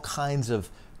 All kinds of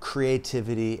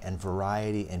creativity and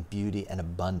variety and beauty and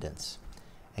abundance.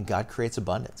 And God creates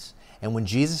abundance. And when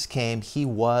Jesus came, he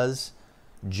was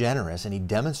generous, and he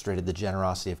demonstrated the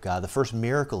generosity of God. The first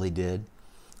miracle he did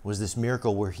was this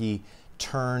miracle where he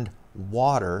turned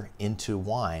water into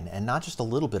wine, and not just a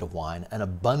little bit of wine, an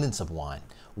abundance of wine,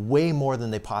 way more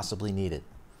than they possibly needed.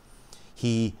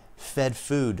 He fed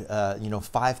food,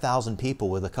 5,000 people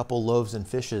with a couple loaves and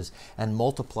fishes, and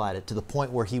multiplied it to the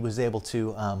point where he was able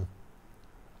to,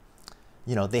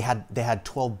 they had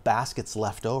 12 baskets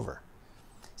left over.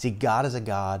 See, God is a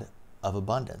God of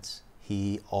abundance.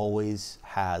 He always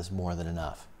has more than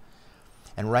enough.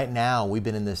 And right now, we've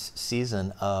been in this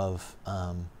season of,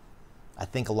 I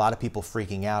think, a lot of people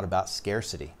freaking out about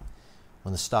scarcity.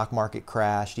 When the stock market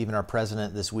crashed, even our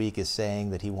president this week is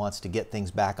saying that he wants to get things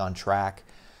back on track,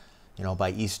 you know, by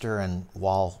Easter. And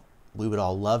while we would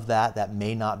all love that, that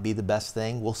may not be the best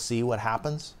thing. We'll see what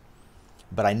happens.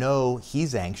 But I know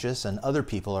he's anxious, and other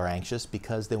people are anxious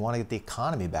because they want to get the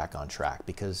economy back on track,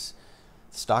 because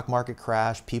the stock market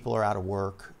crashed, people are out of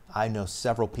work. I know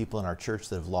several people in our church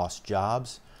that have lost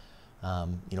jobs.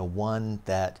 One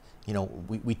that,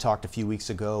 we talked a few weeks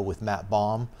ago with Matt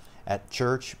Baum at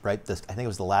church, right? I think it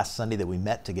was the last Sunday that we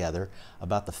met together,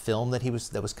 about the film that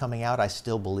was coming out, I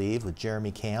Still Believe, with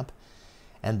Jeremy Camp.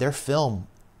 And their film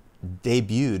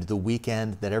debuted the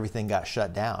weekend that everything got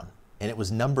shut down. And it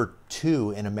was number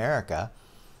 2 in America,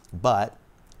 but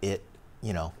it,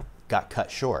 got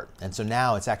cut short. And so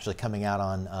now it's actually coming out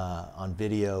on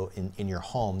video in your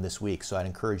home this week. So I'd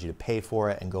encourage you to pay for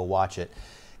it and go watch it,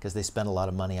 because they spend a lot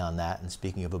of money on that. And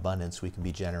speaking of abundance, we can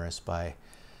be generous by,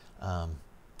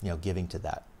 giving to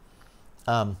that.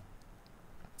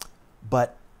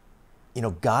 But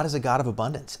God is a God of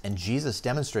abundance, and Jesus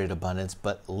demonstrated abundance,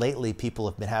 but lately people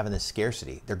have been having this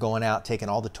scarcity. They're going out, taking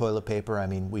all the toilet paper. I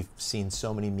mean, we've seen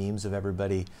so many memes of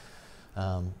everybody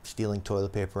stealing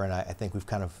toilet paper, and I think we've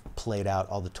kind of played out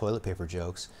all the toilet paper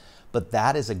jokes. But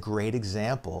that is a great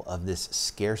example of this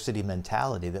scarcity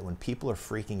mentality, that when people are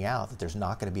freaking out that there's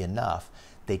not going to be enough,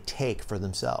 they take for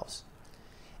themselves.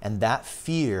 And that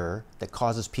fear that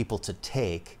causes people to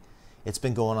take, it's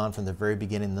been going on from the very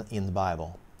beginning in the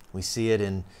Bible. We see it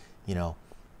in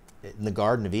the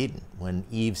Garden of Eden, when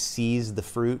Eve sees the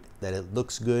fruit, that it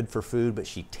looks good for food, but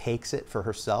she takes it for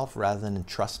herself rather than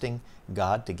entrusting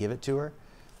God to give it to her.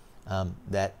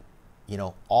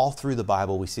 All through the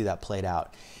Bible, we see that played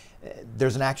out.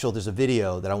 There's a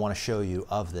video that I want to show you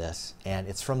of this, and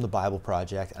it's from the Bible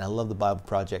Project, and I love the Bible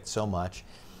Project so much.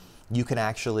 You can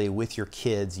actually, with your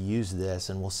kids, use this,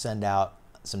 and we'll send out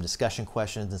some discussion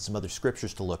questions and some other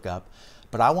scriptures to look up.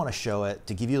 But I want to show it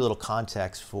to give you a little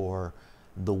context for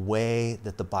the way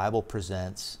that the Bible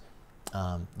presents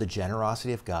the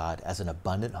generosity of God as an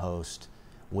abundant host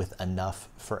with enough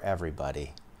for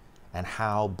everybody, and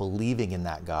how believing in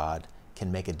that God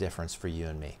can make a difference for you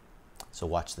and me. So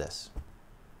watch this.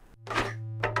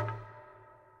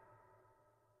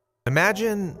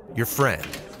 Imagine your friend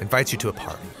invites you to a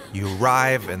party. You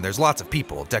arrive and there's lots of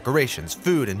people, decorations,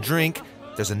 food and drink.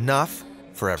 There's enough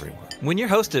for everyone. When you're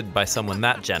hosted by someone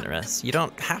that generous, you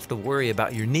don't have to worry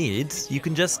about your needs. You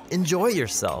can just enjoy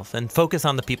yourself and focus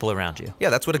on the people around you. Yeah,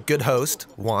 that's what a good host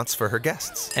wants for her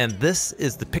guests. And this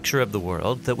is the picture of the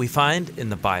world that we find in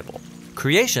the Bible.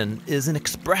 Creation is an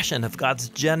expression of God's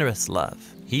generous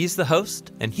love. He's the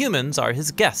host, and humans are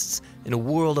his guests in a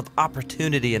world of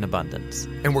opportunity and abundance.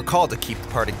 And we're called to keep the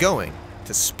party going,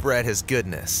 to spread his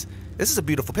goodness. This is a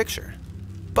beautiful picture.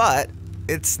 But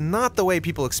it's not the way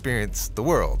people experience the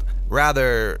world.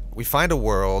 Rather, we find a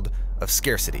world of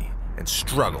scarcity and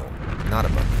struggle, not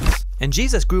abundance. And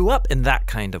Jesus grew up in that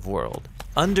kind of world.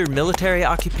 Under military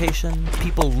occupation,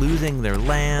 people losing their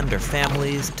land or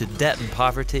families to debt and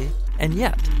poverty. And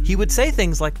yet, he would say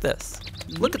things like this.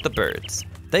 Look at the birds.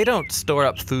 They don't store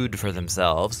up food for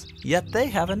themselves, yet they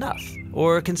have enough.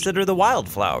 Or consider the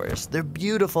wildflowers. They're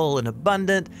beautiful and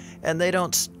abundant, and they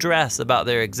don't stress about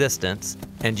their existence.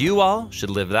 And you all should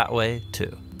live that way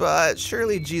too. But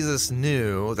surely Jesus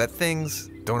knew that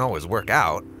things don't always work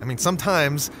out. I mean,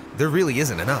 sometimes there really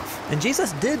isn't enough. And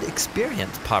Jesus did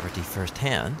experience poverty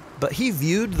firsthand, but he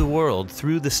viewed the world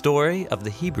through the story of the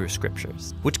Hebrew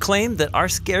Scriptures, which claimed that our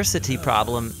scarcity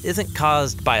problem isn't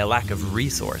caused by a lack of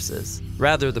resources.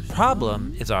 Rather, the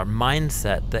problem is our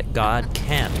mindset that God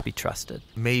can't be trusted.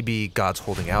 Maybe God's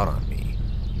holding out on me.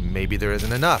 Maybe there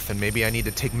isn't enough, and maybe I need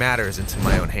to take matters into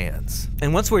my own hands.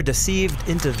 And once we're deceived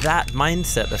into that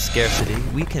mindset of scarcity,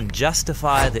 we can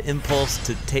justify the impulse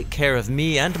to take care of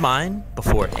me and mine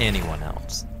before anyone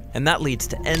else. And that leads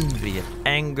to envy and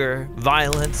anger,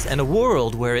 violence, and a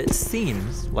world where it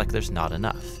seems like there's not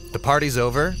enough. The party's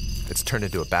over, it's turned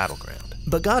into a battleground.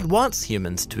 But God wants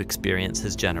humans to experience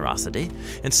his generosity,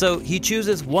 and so he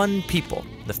chooses one people,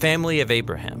 the family of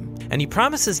Abraham, and he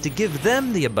promises to give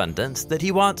them the abundance that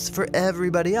he wants for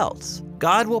everybody else.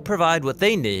 God will provide what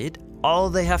they need. All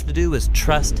they have to do is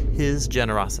trust his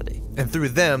generosity. And through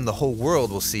them, the whole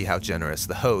world will see how generous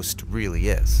the host really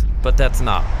is. But that's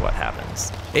not what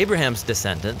happens. Abraham's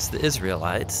descendants, the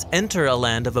Israelites, enter a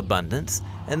land of abundance,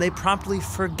 and they promptly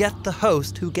forget the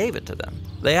host who gave it to them.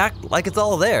 They act like it's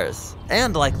all theirs,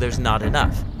 and like there's not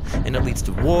enough. And it leads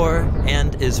to war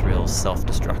and Israel's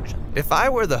self-destruction. If I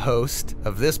were the host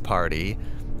of this party,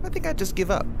 I think I'd just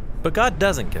give up. But God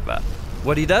doesn't give up.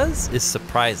 What he does is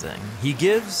surprising. He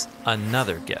gives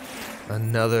another gift.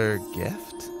 Another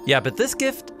gift? Yeah, but this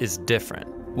gift is different.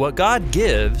 What God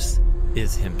gives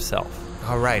is himself.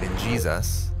 All right, and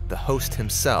Jesus, the host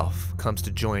himself, comes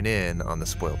to join in on the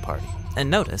spoiled party. And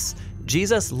notice,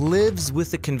 Jesus lives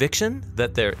with the conviction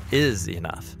that there is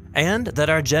enough, and that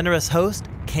our generous host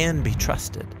can be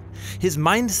trusted. His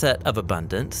mindset of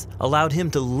abundance allowed him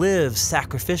to live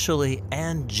sacrificially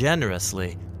and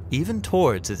generously, even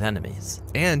towards his enemies.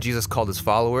 And Jesus called his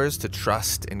followers to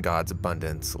trust in God's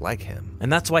abundance like him.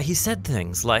 And that's why he said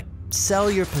things like,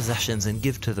 sell your possessions and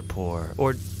give to the poor,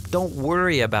 or don't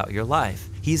worry about your life.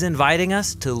 He's inviting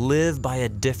us to live by a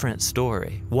different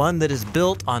story, one that is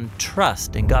built on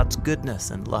trust in God's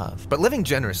goodness and love. But living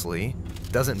generously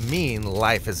doesn't mean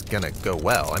life is gonna go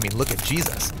well. I mean, look at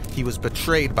Jesus. He was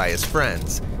betrayed by his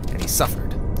friends, and he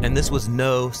suffered. And this was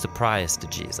no surprise to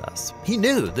Jesus. He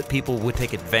knew that people would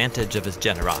take advantage of his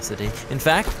generosity. In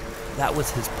fact, that was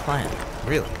his plan.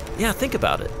 Really? Yeah, think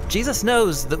about it. Jesus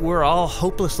knows that we're all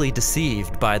hopelessly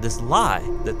deceived by this lie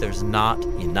that there's not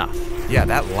enough. Yeah,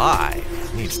 that lie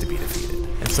needs to be defeated.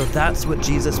 And so that's what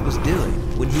Jesus was doing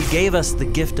when he gave us the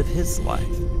gift of his life.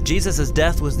 Jesus'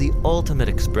 death was the ultimate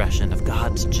expression of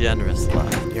God's generous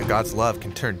love. Yeah, God's love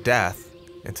can turn death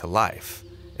into life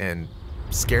and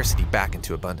scarcity back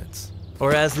into abundance.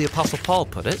 Or as the Apostle Paul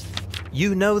put it,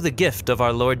 you know the gift of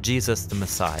our Lord Jesus the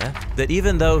Messiah, that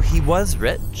even though he was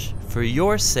rich, for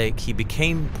your sake he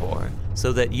became poor,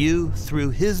 so that you,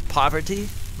 through his poverty,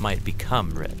 might become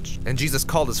rich. And Jesus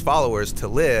called his followers to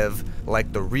live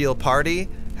like the real party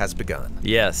has begun.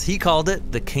 Yes, he called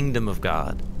it the kingdom of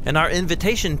God. And our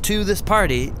invitation to this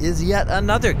party is yet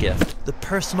another gift, the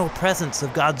personal presence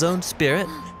of God's own Spirit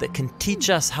that can teach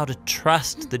us how to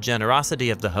trust the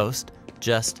generosity of the host,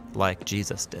 just like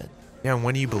Jesus did. Yeah, and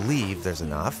when you believe there's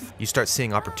enough, you start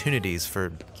seeing opportunities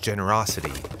for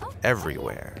generosity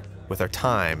everywhere. With our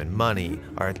time and money,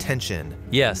 our attention.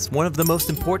 Yes, one of the most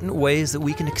important ways that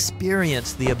we can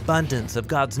experience the abundance of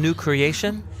God's new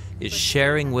creation is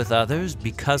sharing with others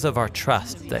because of our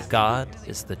trust that God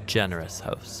is the generous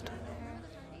host.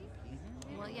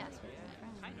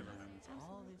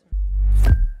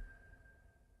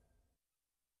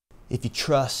 If you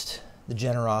trust the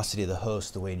generosity of the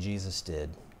host the way Jesus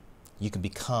did, you can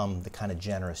become the kind of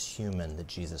generous human that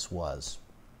Jesus was.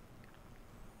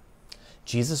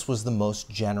 Jesus was the most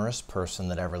generous person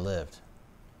that ever lived.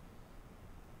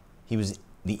 He was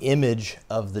the image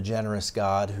of the generous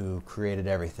God who created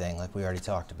everything, like we already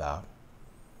talked about.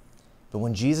 But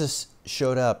when Jesus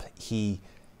showed up, he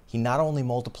not only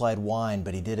multiplied wine,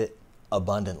 but he did it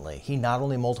abundantly. He not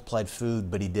only multiplied food,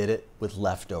 but he did it with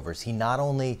leftovers. He not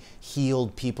only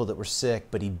healed people that were sick,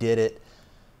 but he did it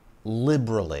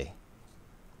liberally.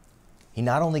 He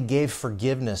not only gave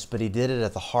forgiveness, but he did it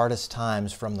at the hardest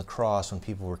times from the cross when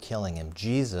people were killing him.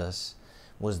 Jesus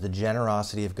was the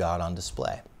generosity of God on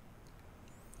display.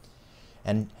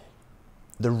 And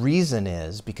the reason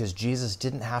is because Jesus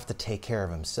didn't have to take care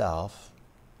of himself,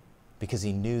 because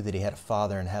he knew that he had a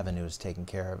Father in heaven who was taking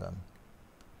care of him.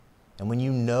 And when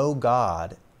you know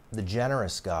God, the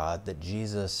generous God that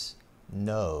Jesus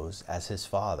knows as his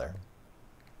Father,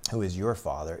 who is your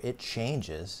Father, it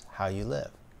changes how you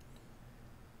live.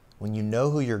 When you know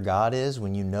who your God is,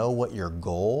 when you know what your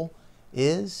goal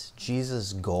is,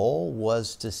 Jesus' goal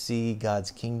was to see God's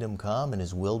kingdom come and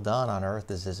his will done on earth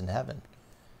as it is in heaven.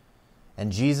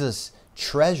 And Jesus'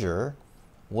 treasure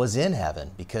was in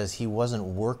heaven because he wasn't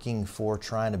working for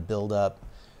trying to build up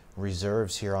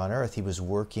reserves here on earth. He was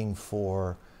working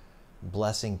for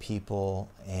blessing people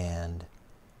and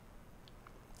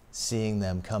seeing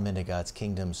them come into God's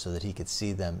kingdom so that he could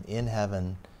see them in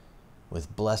heaven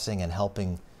with blessing and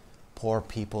helping poor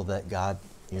people that God,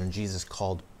 Jesus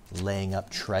called laying up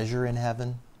treasure in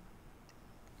heaven.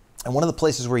 And one of the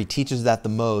places where he teaches that the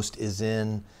most is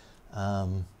in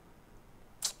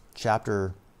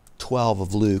chapter 12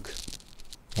 of Luke.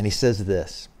 And he says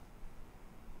this: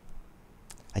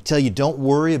 I tell you, don't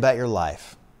worry about your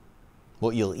life,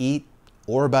 what you'll eat,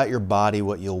 or about your body,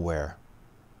 what you'll wear.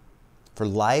 For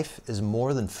life is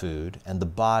more than food, and the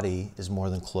body is more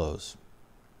than clothes.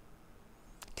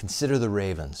 Consider the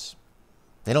ravens.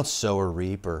 They don't sow or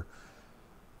reap or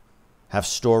have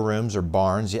storerooms or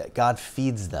barns, yet God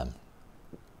feeds them.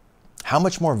 How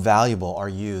much more valuable are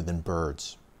you than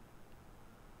birds?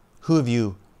 Who of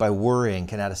you, by worrying,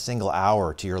 can add a single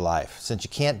hour to your life? Since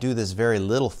you can't do this very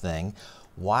little thing,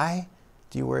 why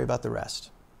do you worry about the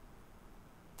rest?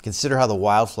 Consider how the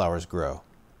wildflowers grow.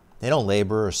 They don't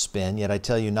labor or spin, yet I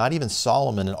tell you, not even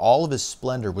Solomon in all of his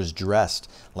splendor was dressed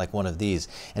like one of these.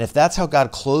 And if that's how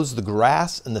God clothes the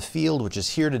grass and the field, which is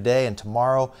here today and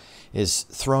tomorrow is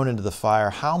thrown into the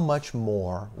fire, how much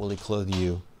more will he clothe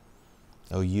you,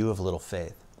 O you of little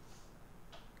faith?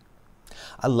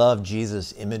 I love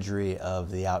Jesus' imagery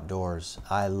of the outdoors.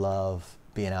 I love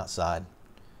being outside.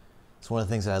 It's one of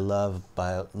the things that I love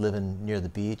by living near the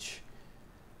beach.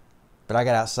 But I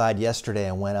got outside yesterday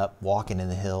and went up walking in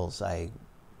the hills. I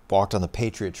walked on the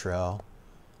Patriot Trail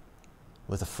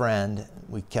with a friend.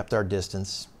 We kept our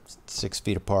distance, 6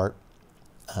 feet apart.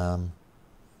 But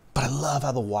I love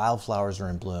how the wildflowers are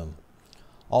in bloom.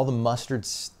 All the mustard,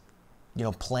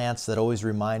 plants that always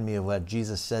remind me of what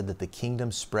Jesus said, that the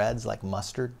kingdom spreads like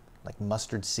mustard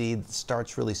seed that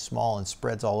starts really small and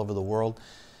spreads all over the world.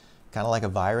 Kind of like a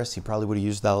virus. He probably would have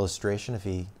used that illustration if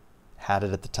he had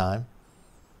it at the time.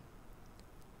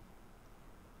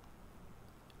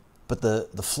 But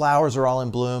the flowers are all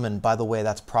in bloom, and by the way,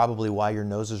 that's probably why your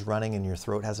nose is running and your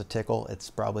throat has a tickle. It's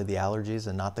probably the allergies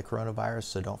and not the coronavirus,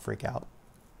 so don't freak out.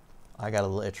 I got a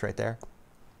little itch right there.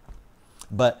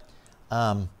 But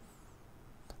the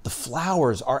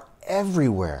flowers are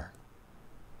everywhere.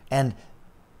 And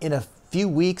in a few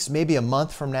weeks, maybe a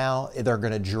month from now, they're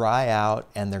going to dry out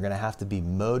and they're going to have to be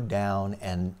mowed down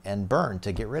and burned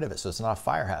to get rid of it, so it's not a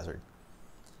fire hazard.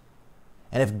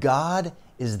 And if God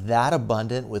is that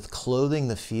abundant with clothing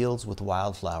the fields with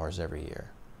wildflowers every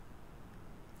year,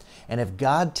 and if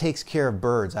God takes care of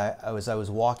birds, as I was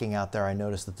walking out there, I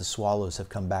noticed that the swallows have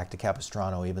come back to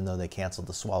Capistrano even though they canceled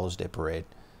the Swallows Day Parade.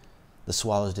 The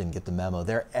swallows didn't get the memo.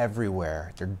 They're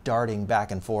everywhere. They're darting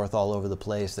back and forth all over the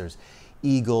place. There's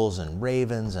eagles and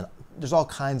ravens, and there's all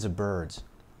kinds of birds,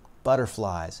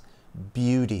 butterflies,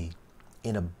 beauty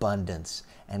in abundance,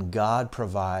 and God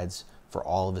provides for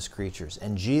all of his creatures.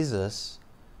 And Jesus,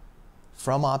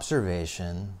 from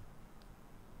observation,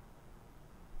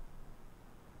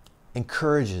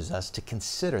 encourages us to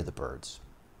consider the birds,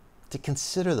 to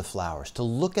consider the flowers, to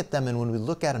look at them, and when we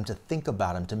look at them, to think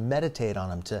about them, to meditate on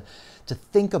them, to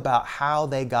think about how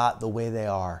they got the way they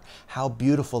are, how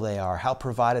beautiful they are, how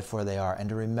provided for they are, and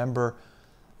to remember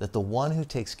that the one who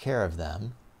takes care of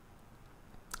them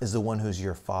is the one who's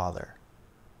your Father.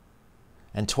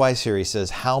 And twice here he says,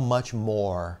 how much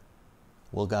more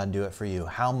will God do it for you?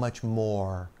 How much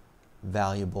more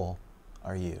valuable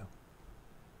are you?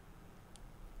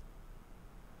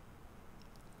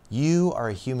 You are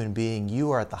a human being.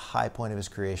 You are at the high point of his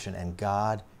creation, and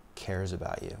God cares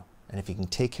about you. And if he can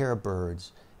take care of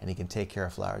birds and he can take care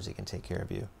of flowers, he can take care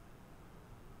of you.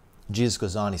 Jesus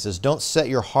goes on, he says, don't set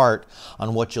your heart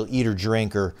on what you'll eat or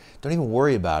drink, or don't even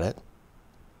worry about it.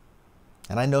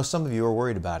 And I know some of you are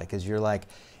worried about it because you're like,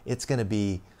 it's going to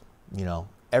be,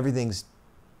 everything's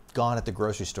gone at the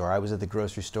grocery store. I was at the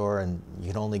grocery store and you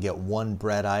can only get one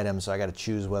bread item, so I got to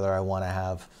choose whether I want to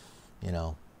have,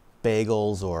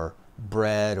 bagels or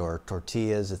bread or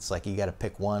tortillas. It's like you got to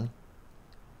pick one.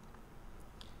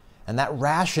 And that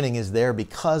rationing is there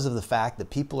because of the fact that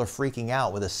people are freaking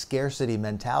out with a scarcity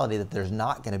mentality that there's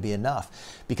not going to be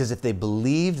enough. Because if they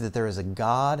believed that there is a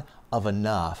God of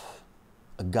enough,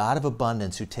 a God of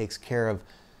abundance who takes care of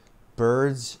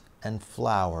birds and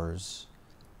flowers,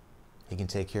 he can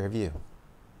take care of you.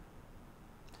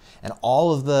 And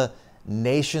all of the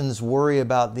nations worry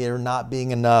about there not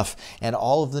being enough, and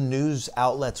all of the news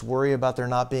outlets worry about there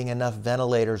not being enough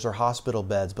ventilators or hospital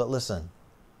beds. But listen,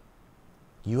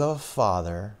 you have a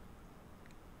Father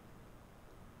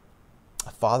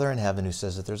in heaven who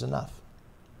says that there's enough.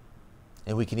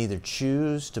 And we can either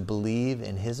choose to believe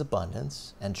in his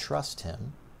abundance and trust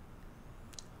him,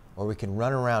 or we can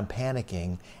run around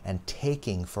panicking and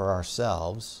taking for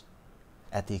ourselves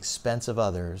at the expense of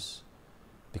others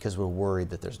because we're worried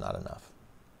that there's not enough.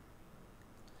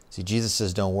 See, Jesus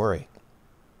says, don't worry.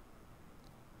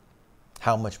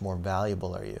 How much more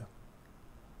valuable are you?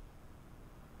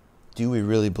 Do we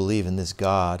really believe in this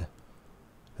God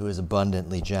who is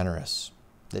abundantly generous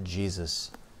that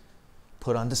Jesus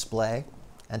put on display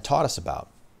and taught us about?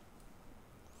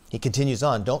 He continues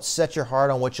on, don't set your heart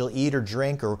on what you'll eat or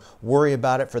drink or worry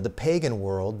about it, for the pagan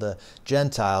world, the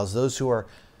Gentiles, those who are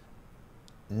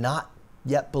not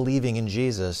yet believing in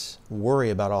Jesus, worry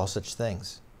about all such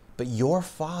things. But your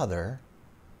Father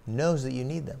knows that you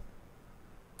need them.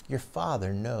 Your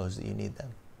Father knows that you need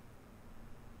them.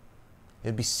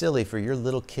 It'd be silly for your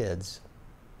little kids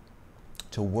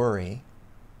to worry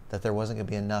that there wasn't going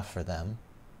to be enough for them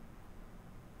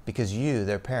because you,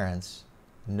 their parents,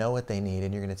 know what they need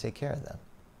and you're going to take care of them.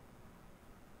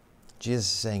 Jesus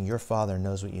is saying your Father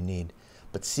knows what you need,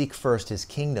 but seek first his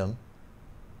kingdom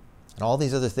and all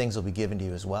these other things will be given to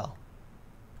you as well.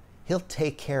 He'll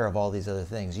take care of all these other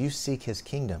things. You seek his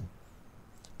kingdom.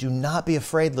 Do not be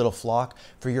afraid, little flock,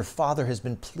 for your Father has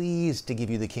been pleased to give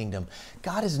you the kingdom.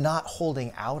 God is not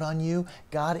holding out on you.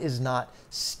 God is not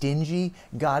stingy.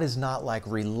 God is not like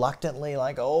reluctantly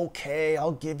like, okay,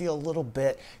 I'll give you a little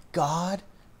bit. God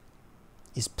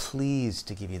is pleased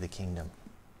to give you the kingdom.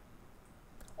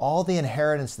 All the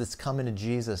inheritance that's coming to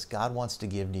Jesus, God wants to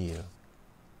give to you.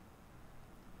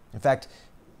 In fact,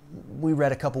 we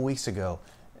read a couple weeks ago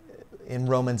in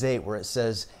Romans 8 where it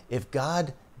says, if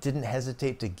God didn't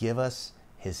hesitate to give us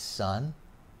his Son,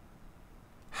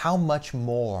 how much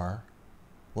more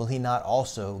will he not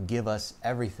also give us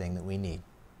everything that we need?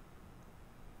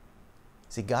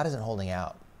 See, God isn't holding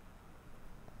out.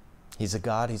 He's a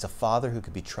God, he's a Father who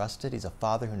could be trusted. He's a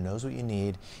Father who knows what you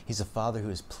need. He's a Father who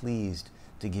is pleased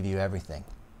to give you everything.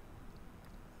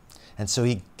 And so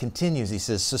he continues, he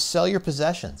says, so sell your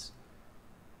possessions.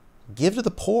 Give to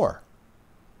the poor.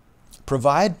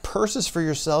 Provide purses for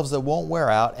yourselves that won't wear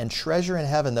out and treasure in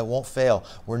heaven that won't fail,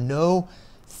 where no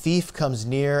thief comes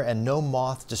near and no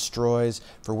moth destroys,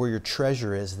 for where your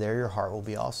treasure is, there your heart will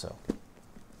be also.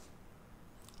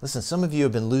 Listen, some of you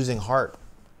have been losing heart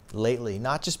lately,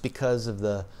 not just because of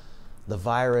the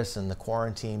virus and the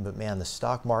quarantine, but man, the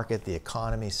stock market, the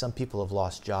economy, some people have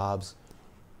lost jobs.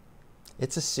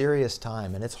 It's a serious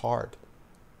time and it's hard.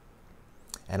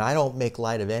 And I don't make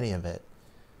light of any of it.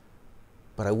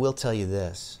 But I will tell you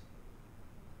this.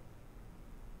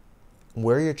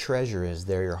 Where your treasure is,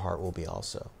 there your heart will be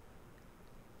also.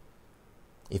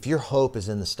 If your hope is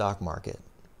in the stock market,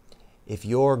 if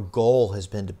your goal has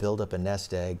been to build up a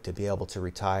nest egg, to be able to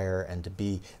retire and to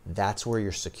be, that's where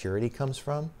your security comes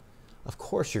from, of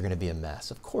course you're going to be a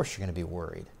mess. Of course you're going to be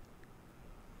worried.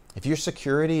 If your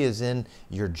security is in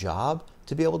your job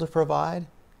to be able to provide,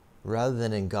 rather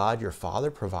than in God, your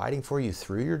Father, providing for you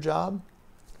through your job,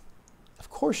 of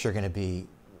course you're going to be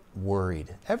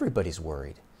worried. Everybody's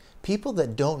worried. People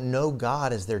that don't know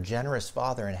God as their generous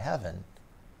Father in heaven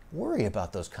worry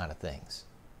about those kind of things.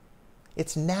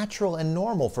 It's natural and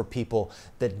normal for people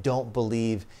that don't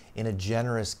believe in a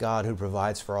generous God who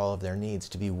provides for all of their needs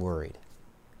to be worried.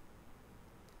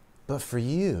 But for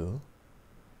you,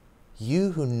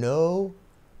 you who know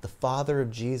the Father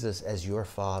of Jesus as your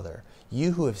Father,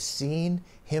 you who have seen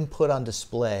him put on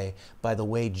display by the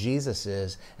way Jesus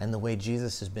is and the way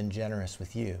Jesus has been generous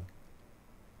with you,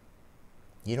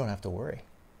 you don't have to worry.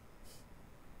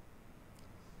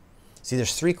 See,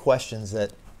 there's three questions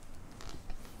that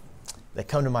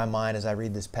come to my mind as I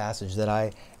read this passage that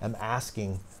I am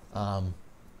asking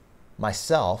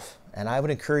myself And I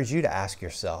would encourage you to ask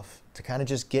yourself, to kind of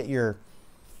just get your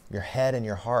head and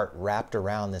your heart wrapped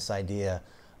around this idea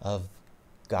of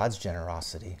God's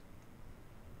generosity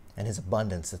and his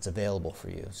abundance that's available for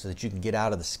you, so that you can get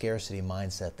out of the scarcity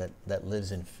mindset that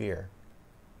lives in fear.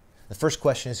 The first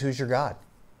question is, who's your God?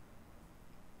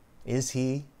 Is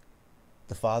he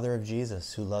the Father of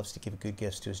Jesus who loves to give good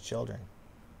gifts to his children?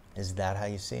 Is that how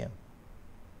you see him?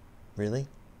 Really?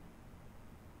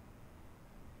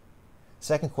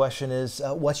 Second question is,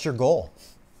 what's your goal?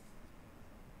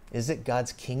 Is it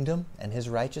God's kingdom and his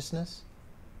righteousness?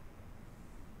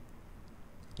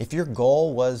 If your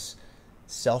goal was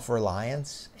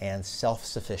self-reliance and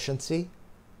self-sufficiency,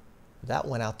 that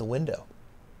went out the window.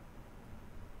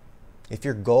 If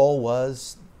your goal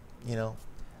was,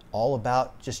 all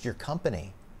about just your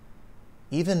company,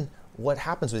 even what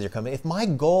happens with your company. If my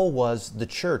goal was the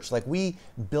church, like we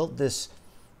built this,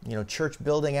 church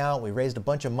building out, we raised a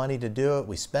bunch of money to do it,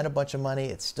 we spent a bunch of money,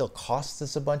 it still costs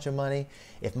us a bunch of money.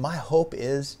 If my hope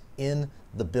is in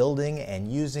the building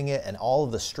and using it and all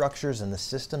of the structures and the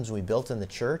systems we built in the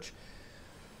church,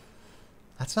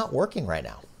 that's not working right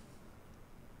now.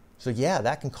 So yeah,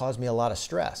 that can cause me a lot of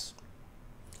stress.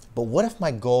 But what if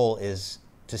my goal is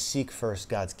to seek first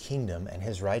God's kingdom and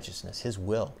his righteousness, his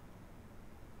will?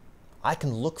 I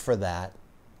can look for that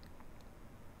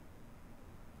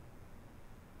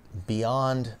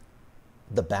beyond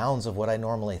the bounds of what I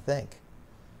normally think.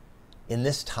 In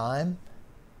this time,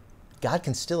 God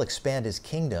can still expand his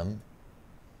kingdom,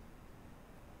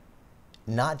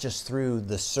 not just through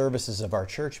the services of our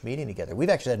church meeting together. We've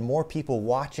actually had more people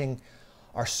watching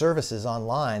our services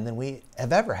online than we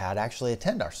have ever had actually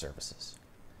attend our services.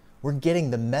 We're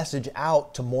getting the message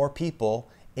out to more people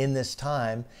in this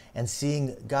time and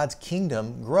seeing God's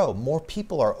kingdom grow. More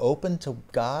people are open to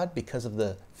God because of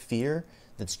the fear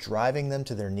that's driving them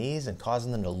to their knees and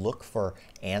causing them to look for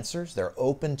answers. They're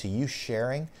open to you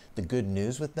sharing the good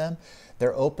news with them.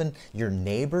 They're open, your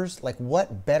neighbors. Like,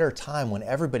 what better time when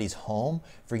everybody's home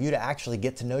for you to actually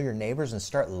get to know your neighbors and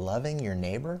start loving your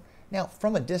neighbor? Now,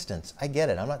 from a distance, I get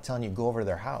it. I'm not telling you go over to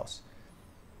their house.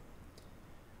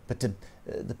 But to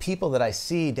the people that I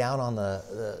see down on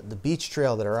the beach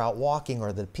trail that are out walking,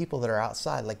 or the people that are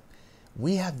outside, like,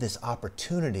 we have this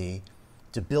opportunity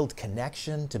to build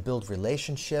connection, to build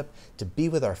relationship, to be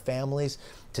with our families,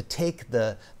 to take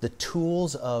the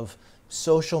tools of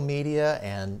social media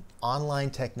and online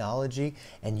technology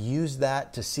and use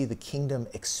that to see the kingdom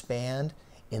expand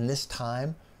in this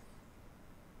time.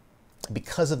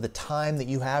 Because of the time that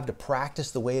you have to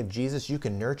practice the way of Jesus, you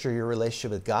can nurture your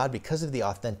relationship with God because of the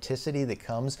authenticity that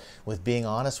comes with being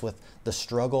honest with the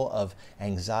struggle of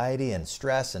anxiety and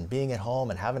stress and being at home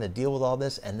and having to deal with all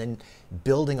this, and then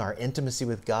building our intimacy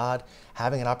with God,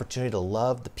 having an opportunity to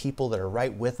love the people that are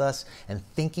right with us, and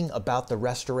thinking about the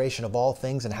restoration of all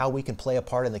things and how we can play a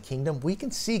part in the kingdom. We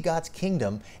can see God's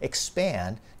kingdom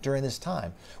expand during this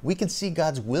time. We can see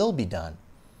God's will be done.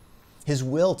 His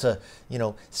will to,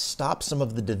 stop some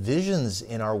of the divisions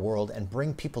in our world and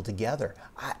bring people together.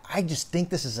 I just think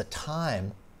this is a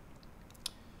time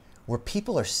where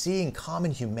people are seeing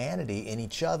common humanity in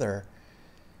each other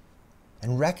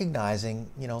and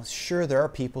recognizing, sure, there are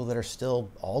people that are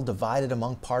still all divided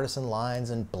among partisan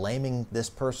lines and blaming this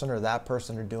person or that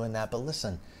person or doing that. But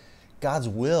listen, God's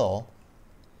will,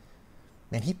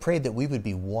 man, he prayed that we would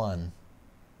be one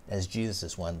as Jesus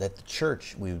is one, that the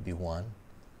church, we would be one.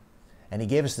 And he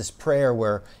gave us this prayer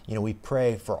where, we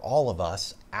pray for all of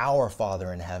us, our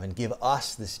Father in heaven, give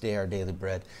us this day our daily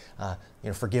bread.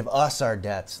 Forgive us our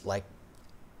debts,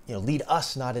 lead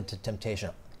us not into temptation.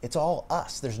 It's all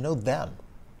us. There's no them.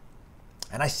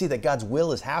 And I see that God's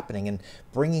will is happening and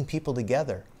bringing people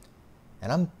together.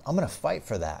 And I'm going to fight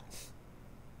for that.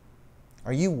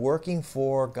 Are you working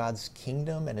for God's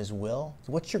kingdom and his will?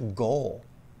 What's your goal?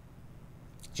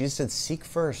 Jesus said, seek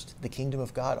first the kingdom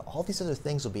of God. All these other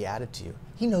things will be added to you.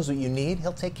 He knows what you need.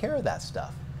 He'll take care of that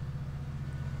stuff.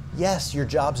 Yes, your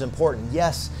job's important.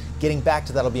 Yes, getting back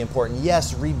to that will be important.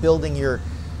 Yes, rebuilding your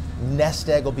nest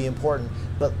egg will be important.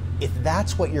 But if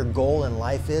that's what your goal in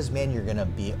life is, man, you're going to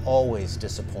be always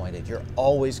disappointed. You're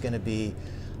always going to be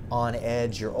on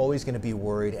edge. You're always going to be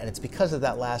worried. And it's because of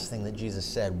that last thing that Jesus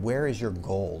said, where is your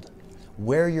gold?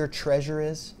 Where your treasure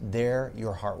is, there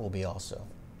your heart will be also.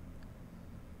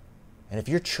 And if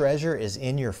your treasure is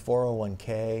in your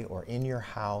 401k or in your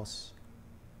house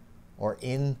or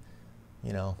in,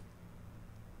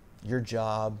 your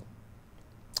job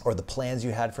or the plans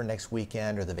you had for next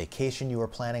weekend or the vacation you were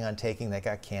planning on taking that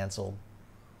got canceled,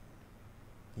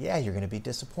 yeah, you're going to be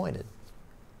disappointed.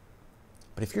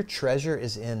 But if your treasure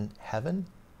is in heaven,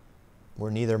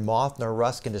 where neither moth nor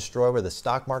rust can destroy, where the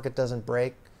stock market doesn't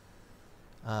break,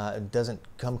 it doesn't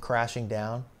come crashing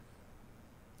down,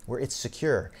 where it's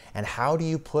secure. And how do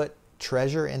you put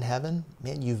treasure in heaven?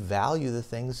 Man, you value the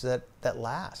things that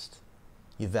last.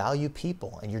 You value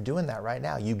people, and you're doing that right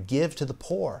now. You give to the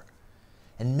poor.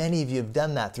 And many of you have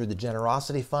done that through the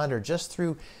Generosity Fund or just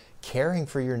through caring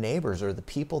for your neighbors or the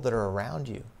people that are around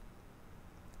you.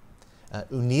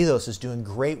 Unidos is doing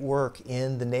great work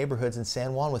in the neighborhoods in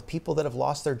San Juan with people that have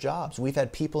lost their jobs. We've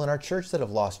had people in our church that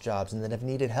have lost jobs and that have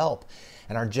needed help.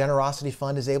 And our Generosity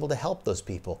Fund is able to help those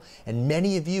people. And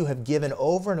many of you have given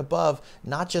over and above,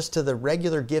 not just to the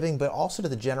regular giving, but also to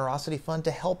the Generosity Fund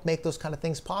to help make those kind of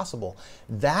things possible.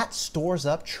 That stores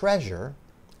up treasure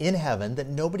in heaven that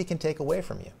nobody can take away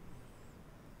from you.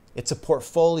 It's a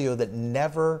portfolio that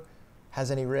never has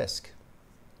any risk.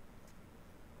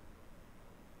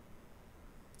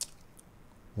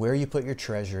 Where you put your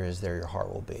treasure is there your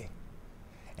heart will be.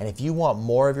 And if you want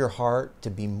more of your heart to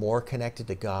be more connected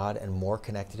to God and more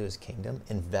connected to His kingdom,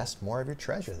 invest more of your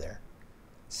treasure there.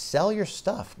 Sell your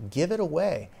stuff. Give it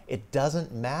away. It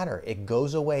doesn't matter. It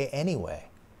goes away anyway.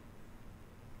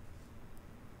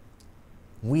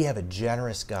 We have a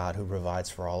generous God who provides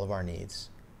for all of our needs.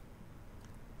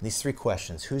 These 3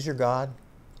 questions. Who's your God?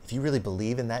 If you really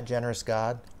believe in that generous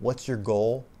God, what's your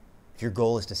goal? If your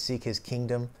goal is to seek His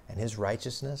kingdom and His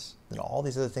righteousness, then all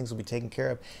these other things will be taken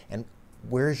care of. And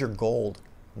where's your gold?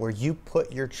 Where you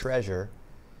put your treasure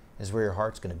is where your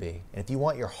heart's going to be. And if you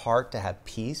want your heart to have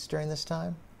peace during this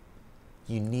time,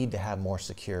 you need to have a more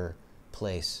secure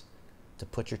place to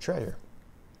put your treasure.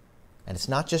 And it's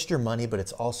not just your money, but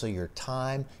it's also your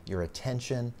time, your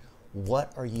attention.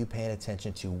 What are you paying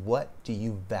attention to? What do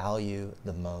you value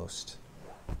the most?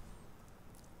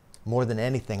 More than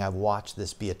anything, I've watched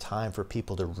this be a time for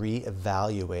people to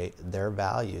reevaluate their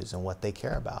values and what they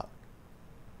care about.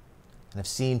 And I've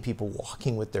seen people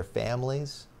walking with their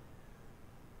families,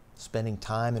 spending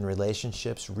time in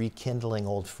relationships, rekindling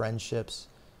old friendships,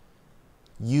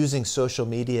 using social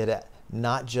media to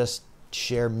not just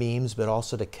share memes, but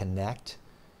also to connect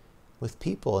with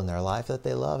people in their life that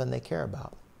they love and they care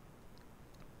about.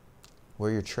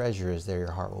 Where your treasure is, there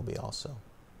your heart will be also.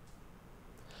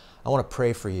 I want to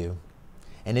pray for you.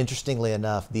 And interestingly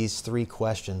enough, these 3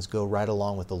 questions go right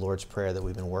along with the Lord's Prayer that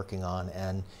we've been working on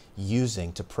and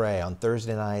using to pray on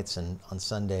Thursday nights and on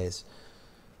Sundays.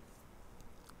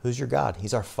 Who's your God?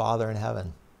 He's our Father in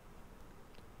heaven.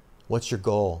 What's your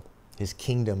goal? His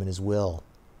kingdom and His will.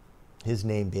 His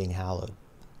name being hallowed.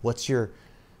 What's your,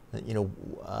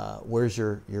 where's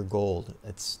your gold?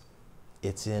 It's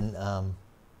in,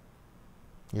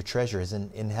 your treasure is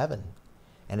in heaven.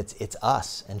 And it's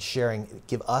us and sharing.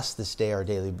 Give us this day our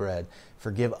daily bread.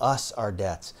 Forgive us our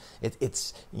debts.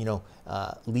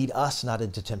 Lead us not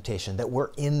into temptation. That we're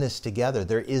in this together.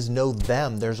 There is no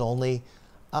them. There's only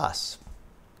us.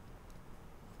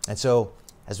 And so,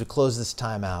 as we close this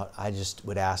time out, I just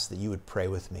would ask that you would pray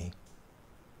with me.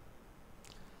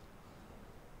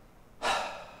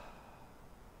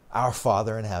 Our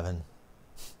Father in heaven,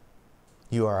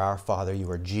 you are our Father.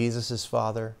 You are Jesus'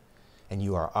 Father, and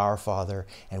you are our Father,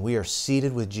 and we are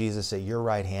seated with Jesus at your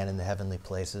right hand in the heavenly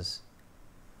places.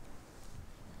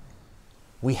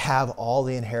 We have all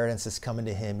the inheritance that's coming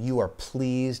to Him. You are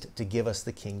pleased to give us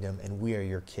the kingdom, and we are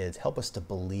your kids. Help us to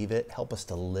believe it, help us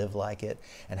to live like it,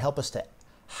 and help us to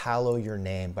hallow your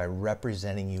name by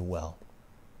representing you well.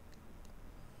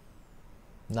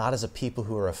 Not as a people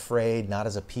who are afraid, not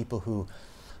as a people who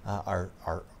are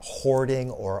hoarding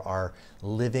or are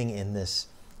living in this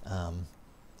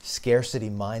scarcity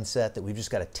mindset that we've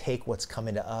just got to take what's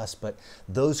coming to us, but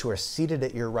those who are seated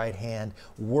at your right hand,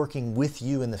 working with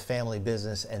you in the family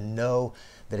business and know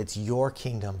that it's your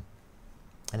kingdom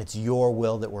and it's your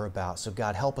will that we're about. So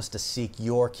God, help us to seek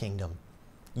your kingdom.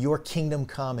 Your kingdom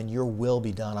come and your will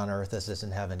be done on earth as it is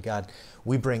in heaven. God,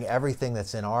 we bring everything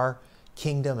that's in our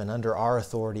kingdom and under our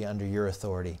authority, under your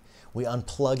authority. We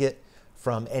unplug it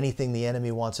from anything the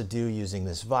enemy wants to do using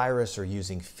this virus or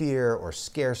using fear or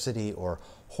scarcity or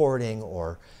hoarding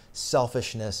or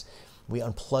selfishness. We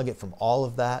unplug it from all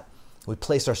of that. We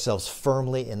place ourselves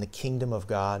firmly in the kingdom of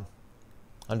God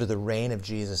under the reign of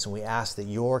Jesus, and we ask that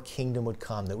your kingdom would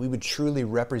come, that we would truly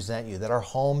represent you, that our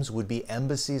homes would be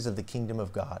embassies of the kingdom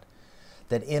of God,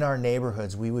 that in our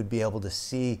neighborhoods we would be able to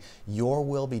see your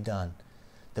will be done,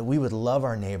 that we would love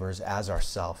our neighbors as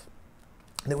ourselves,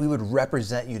 that we would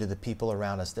represent you to the people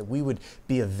around us, that we would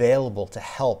be available to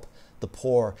help the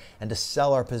poor and to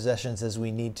sell our possessions as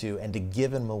we need to and to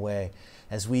give them away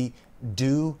as we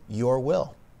do your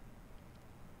will.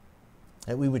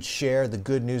 That we would share the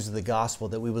good news of the gospel,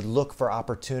 that we would look for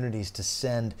opportunities to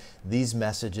send these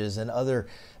messages and other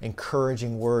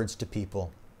encouraging words to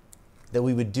people. that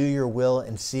we would do your will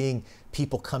and seeing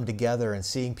people come together and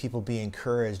seeing people be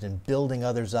encouraged and building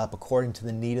others up according to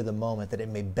the need of the moment, that it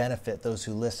may benefit those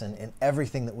who listen in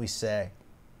everything that we say.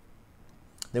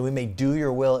 That we may do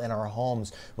your will in our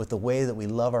homes with the way that we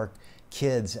love our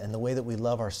kids and the way that we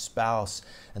love our spouse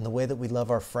and the way that we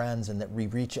love our friends and that we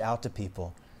reach out to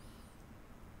people.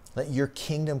 Let your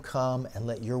kingdom come and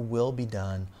let your will be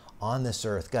done on this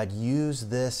earth. God, use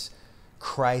this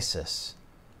crisis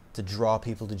to draw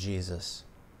people to Jesus.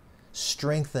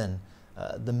 Strengthen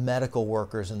the medical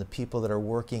workers and the people that are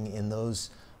working in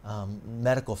those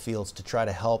medical fields to try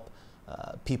to help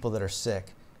people that are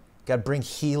sick. God, bring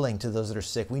healing to those that are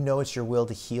sick. We know it's your will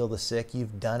to heal the sick.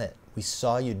 You've done it. We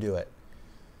saw you do it.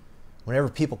 Whenever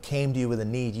people came to you with a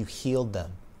need, you healed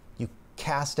them. You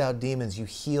cast out demons. You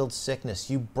healed sickness.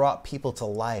 You brought people to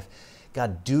life.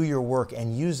 God, do your work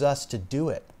and use us to do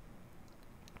it.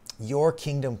 Your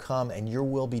kingdom come and your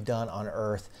will be done on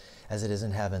earth as it is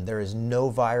in heaven. There is no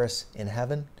virus in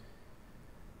heaven.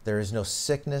 There is no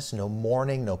sickness, no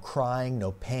mourning, no crying,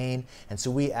 no pain. And so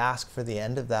we ask for the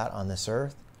end of that on this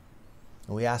earth.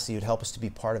 And we ask that you'd help us to be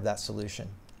part of that solution.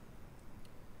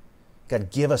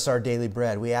 God, give us our daily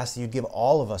bread. We ask that you'd give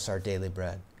all of us our daily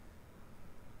bread.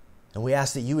 And we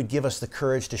ask that you would give us the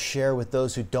courage to share with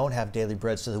those who don't have daily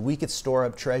bread so that we could store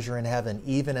up treasure in heaven,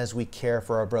 even as we care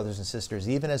for our brothers and sisters,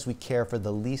 even as we care for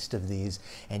the least of these.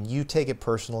 And you take it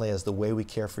personally as the way we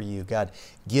care for you. God,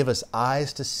 give us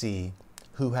eyes to see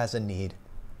who has a need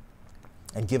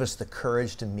and give us the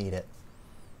courage to meet it.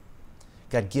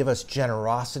 God, give us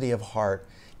generosity of heart.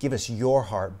 Give us your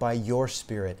heart by your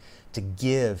Spirit to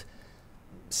give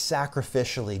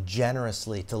sacrificially,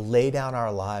 generously, to lay down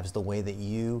our lives the way that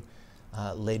you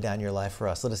laid down your life for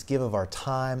us. Let us give of our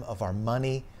time, of our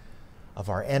money, of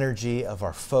our energy, of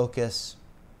our focus.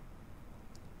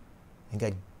 And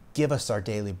God, give us our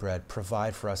daily bread.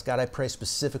 Provide for us. God, I pray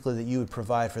specifically that you would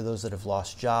provide for those that have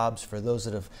lost jobs, for those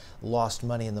that have lost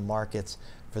money in the markets,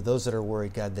 for those that are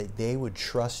worried, God, that they would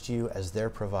trust you as their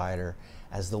provider,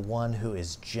 as the one who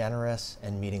is generous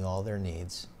and meeting all their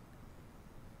needs.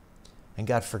 And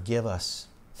God, forgive us.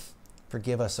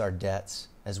 Forgive us our debts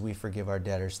as we forgive our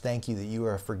debtors. Thank you that you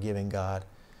are a forgiving God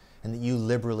and that you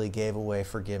liberally gave away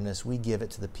forgiveness. We give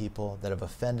it to the people that have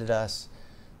offended us,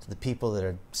 to the people that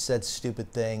have said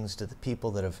stupid things, to the people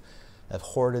that have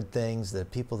hoarded things, the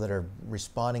people that are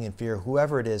responding in fear.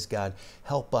 Whoever it is, God,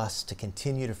 help us to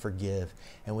continue to forgive,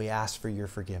 and we ask for your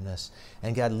forgiveness.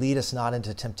 And God, lead us not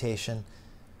into temptation,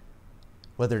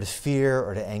 whether to fear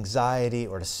or to anxiety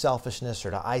or to selfishness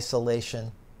or to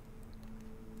isolation.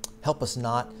 Help us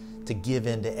not to give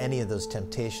in to any of those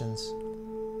temptations.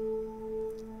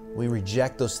 We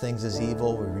reject those things as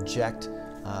evil. We reject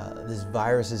this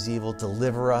virus as evil.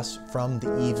 Deliver us from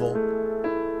the evil.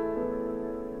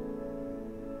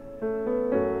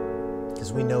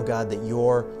 Because we know, God, that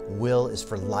your will is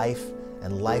for life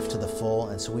and life to the full.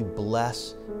 And so we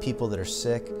bless people that are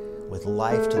sick with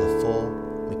life to the full.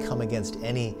 We come against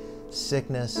any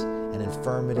sickness and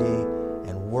infirmity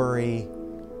and worry.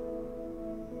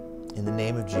 In the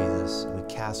name of Jesus, we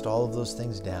cast all of those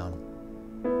things down.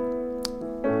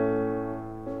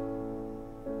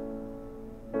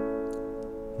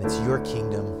 And it's your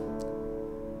kingdom.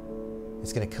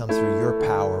 It's going to come through your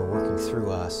power, working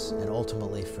through us, and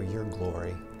ultimately for your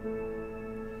glory.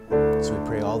 So we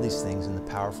pray all these things in the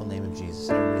powerful name of Jesus.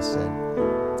 And everybody said,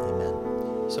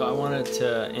 amen. So I wanted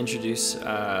to introduce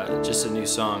just a new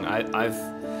song. I've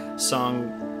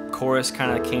sung chorus,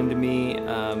 kind of came to me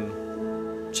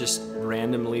just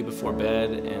randomly before bed,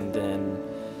 and then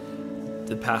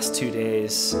the past 2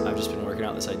 days I've just been working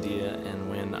out this idea, and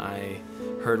when I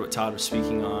heard what Todd was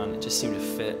speaking on, it just seemed to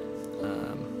fit.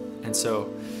 And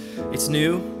so it's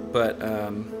new, but I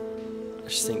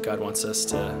just think God wants us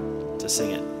to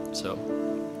sing it. So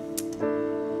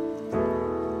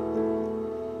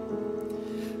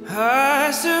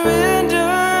I surrender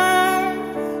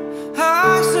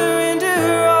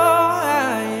all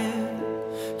I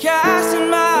am, casting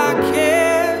my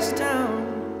cares down.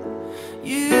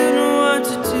 You know what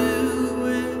to do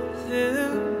with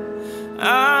them.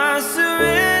 I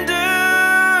surrender,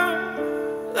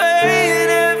 laying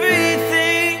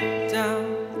everything down,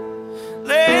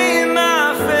 laying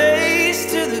my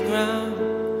face to the ground,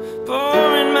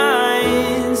 pouring my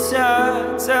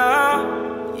insides out.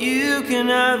 You can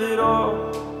have it all.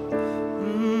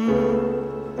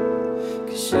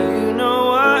 'Cause you know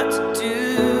what to do.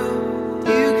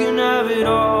 You can have it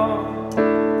all.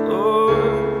 Oh,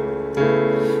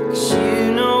 'cause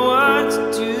you know what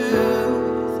to do.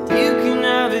 You can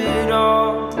have it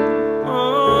all.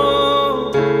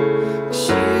 Oh, 'cause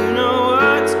you know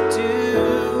what to do.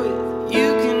 You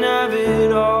can have it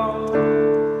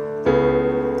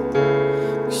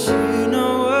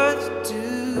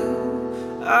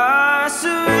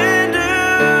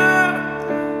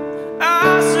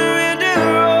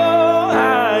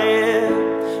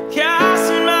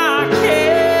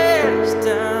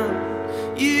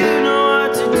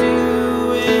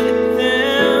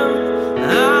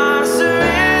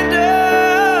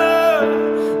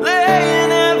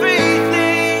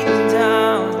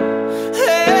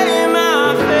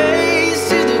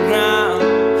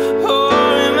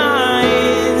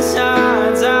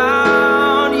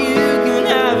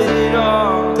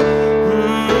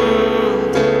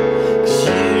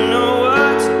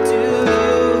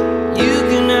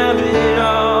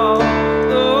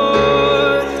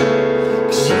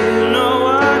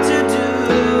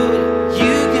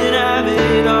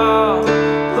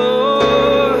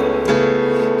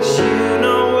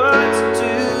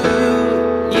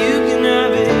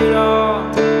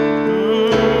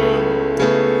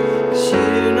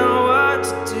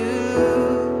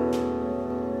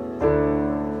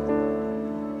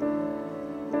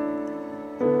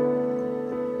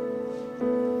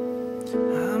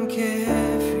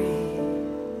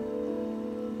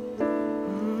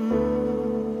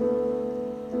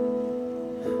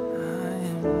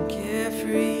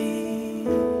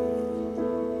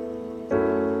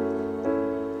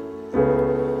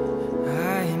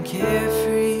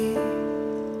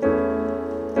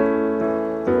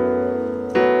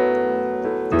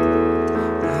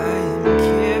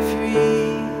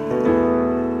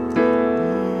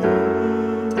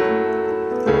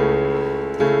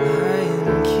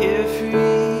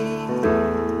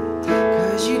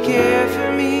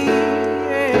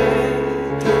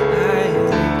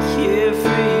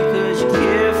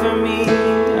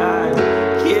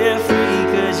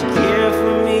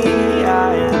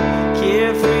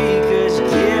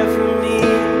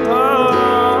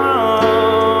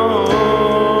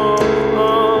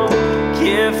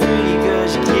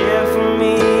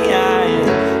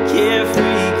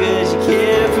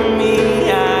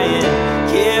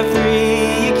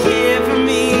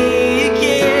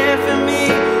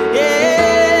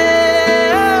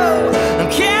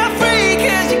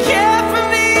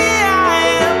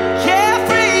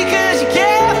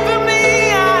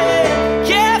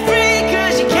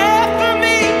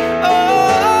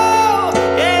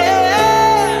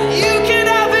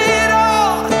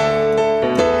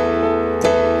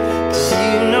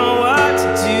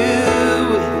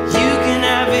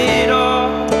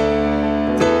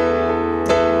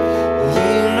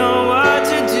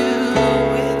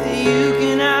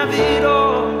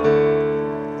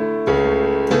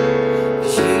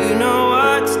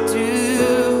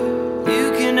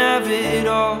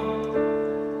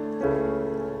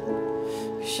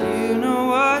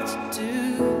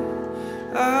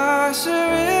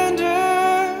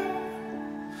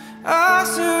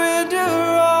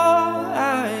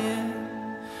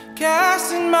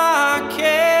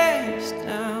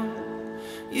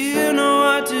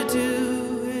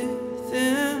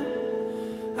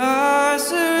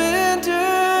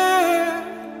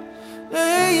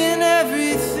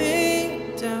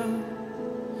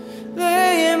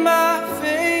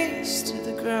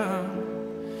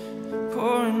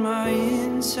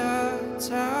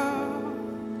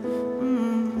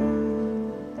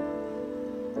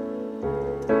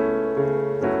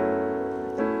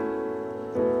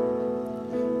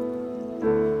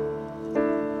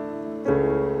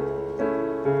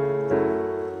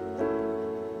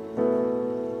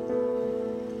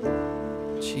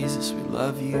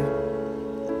love you.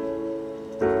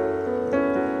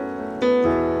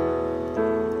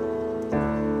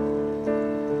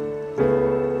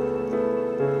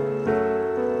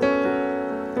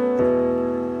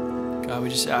 God, we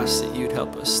just ask that you'd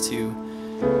help us to,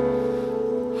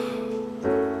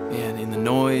 man, in the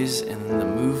noise and in the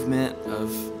movement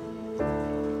of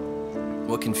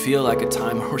what can feel like a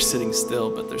time where we're sitting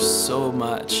still, but there's so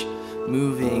much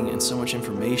moving and so much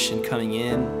information coming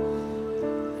in.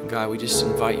 And God, we just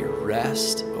invite your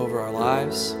rest over our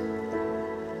lives.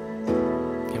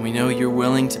 And we know you're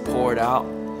willing to pour it out,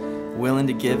 willing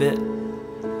to give it,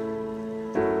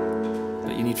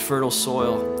 but you need fertile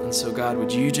soil. And so God,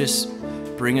 would you just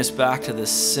bring us back to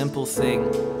this simple thing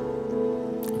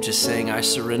of just saying, I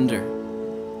surrender.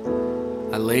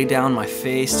 I lay down my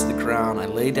face to the ground. I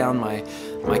lay down my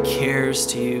cares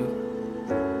to you,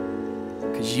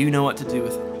 because you know what to do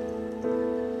with them.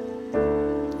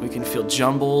 We can feel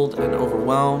jumbled and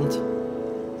overwhelmed,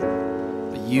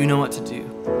 but you know what to do.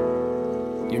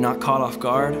 You're not caught off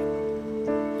guard.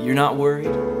 You're not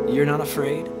worried. You're not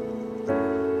afraid.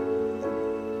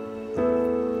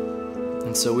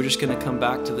 And so we're just going to come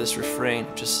back to this refrain,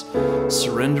 just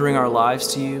surrendering our lives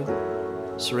to you,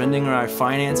 surrendering our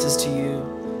finances to you,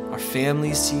 our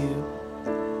families to you.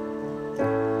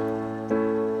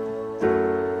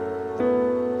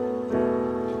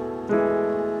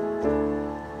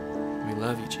 We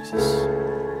love you, Jesus.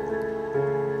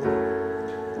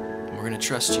 And we're going to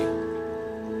trust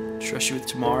you. Trust you with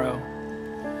tomorrow.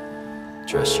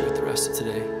 Trust you with the rest of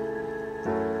today.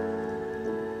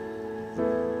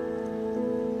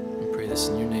 We pray this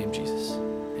in your name, Jesus.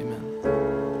 Amen.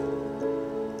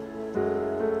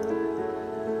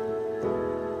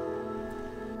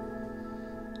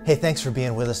 Hey, thanks for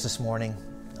being with us this morning.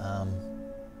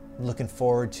 Looking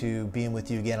forward to being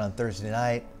with you again on Thursday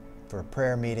night for a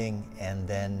prayer meeting, and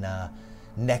then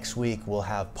next week we'll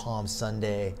have Palm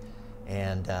Sunday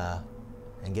and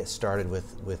get started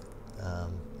with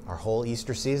our whole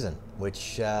Easter season,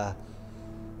 which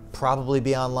probably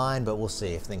be online, but we'll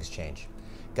see if things change.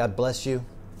 God bless you.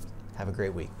 Have a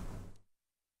great week.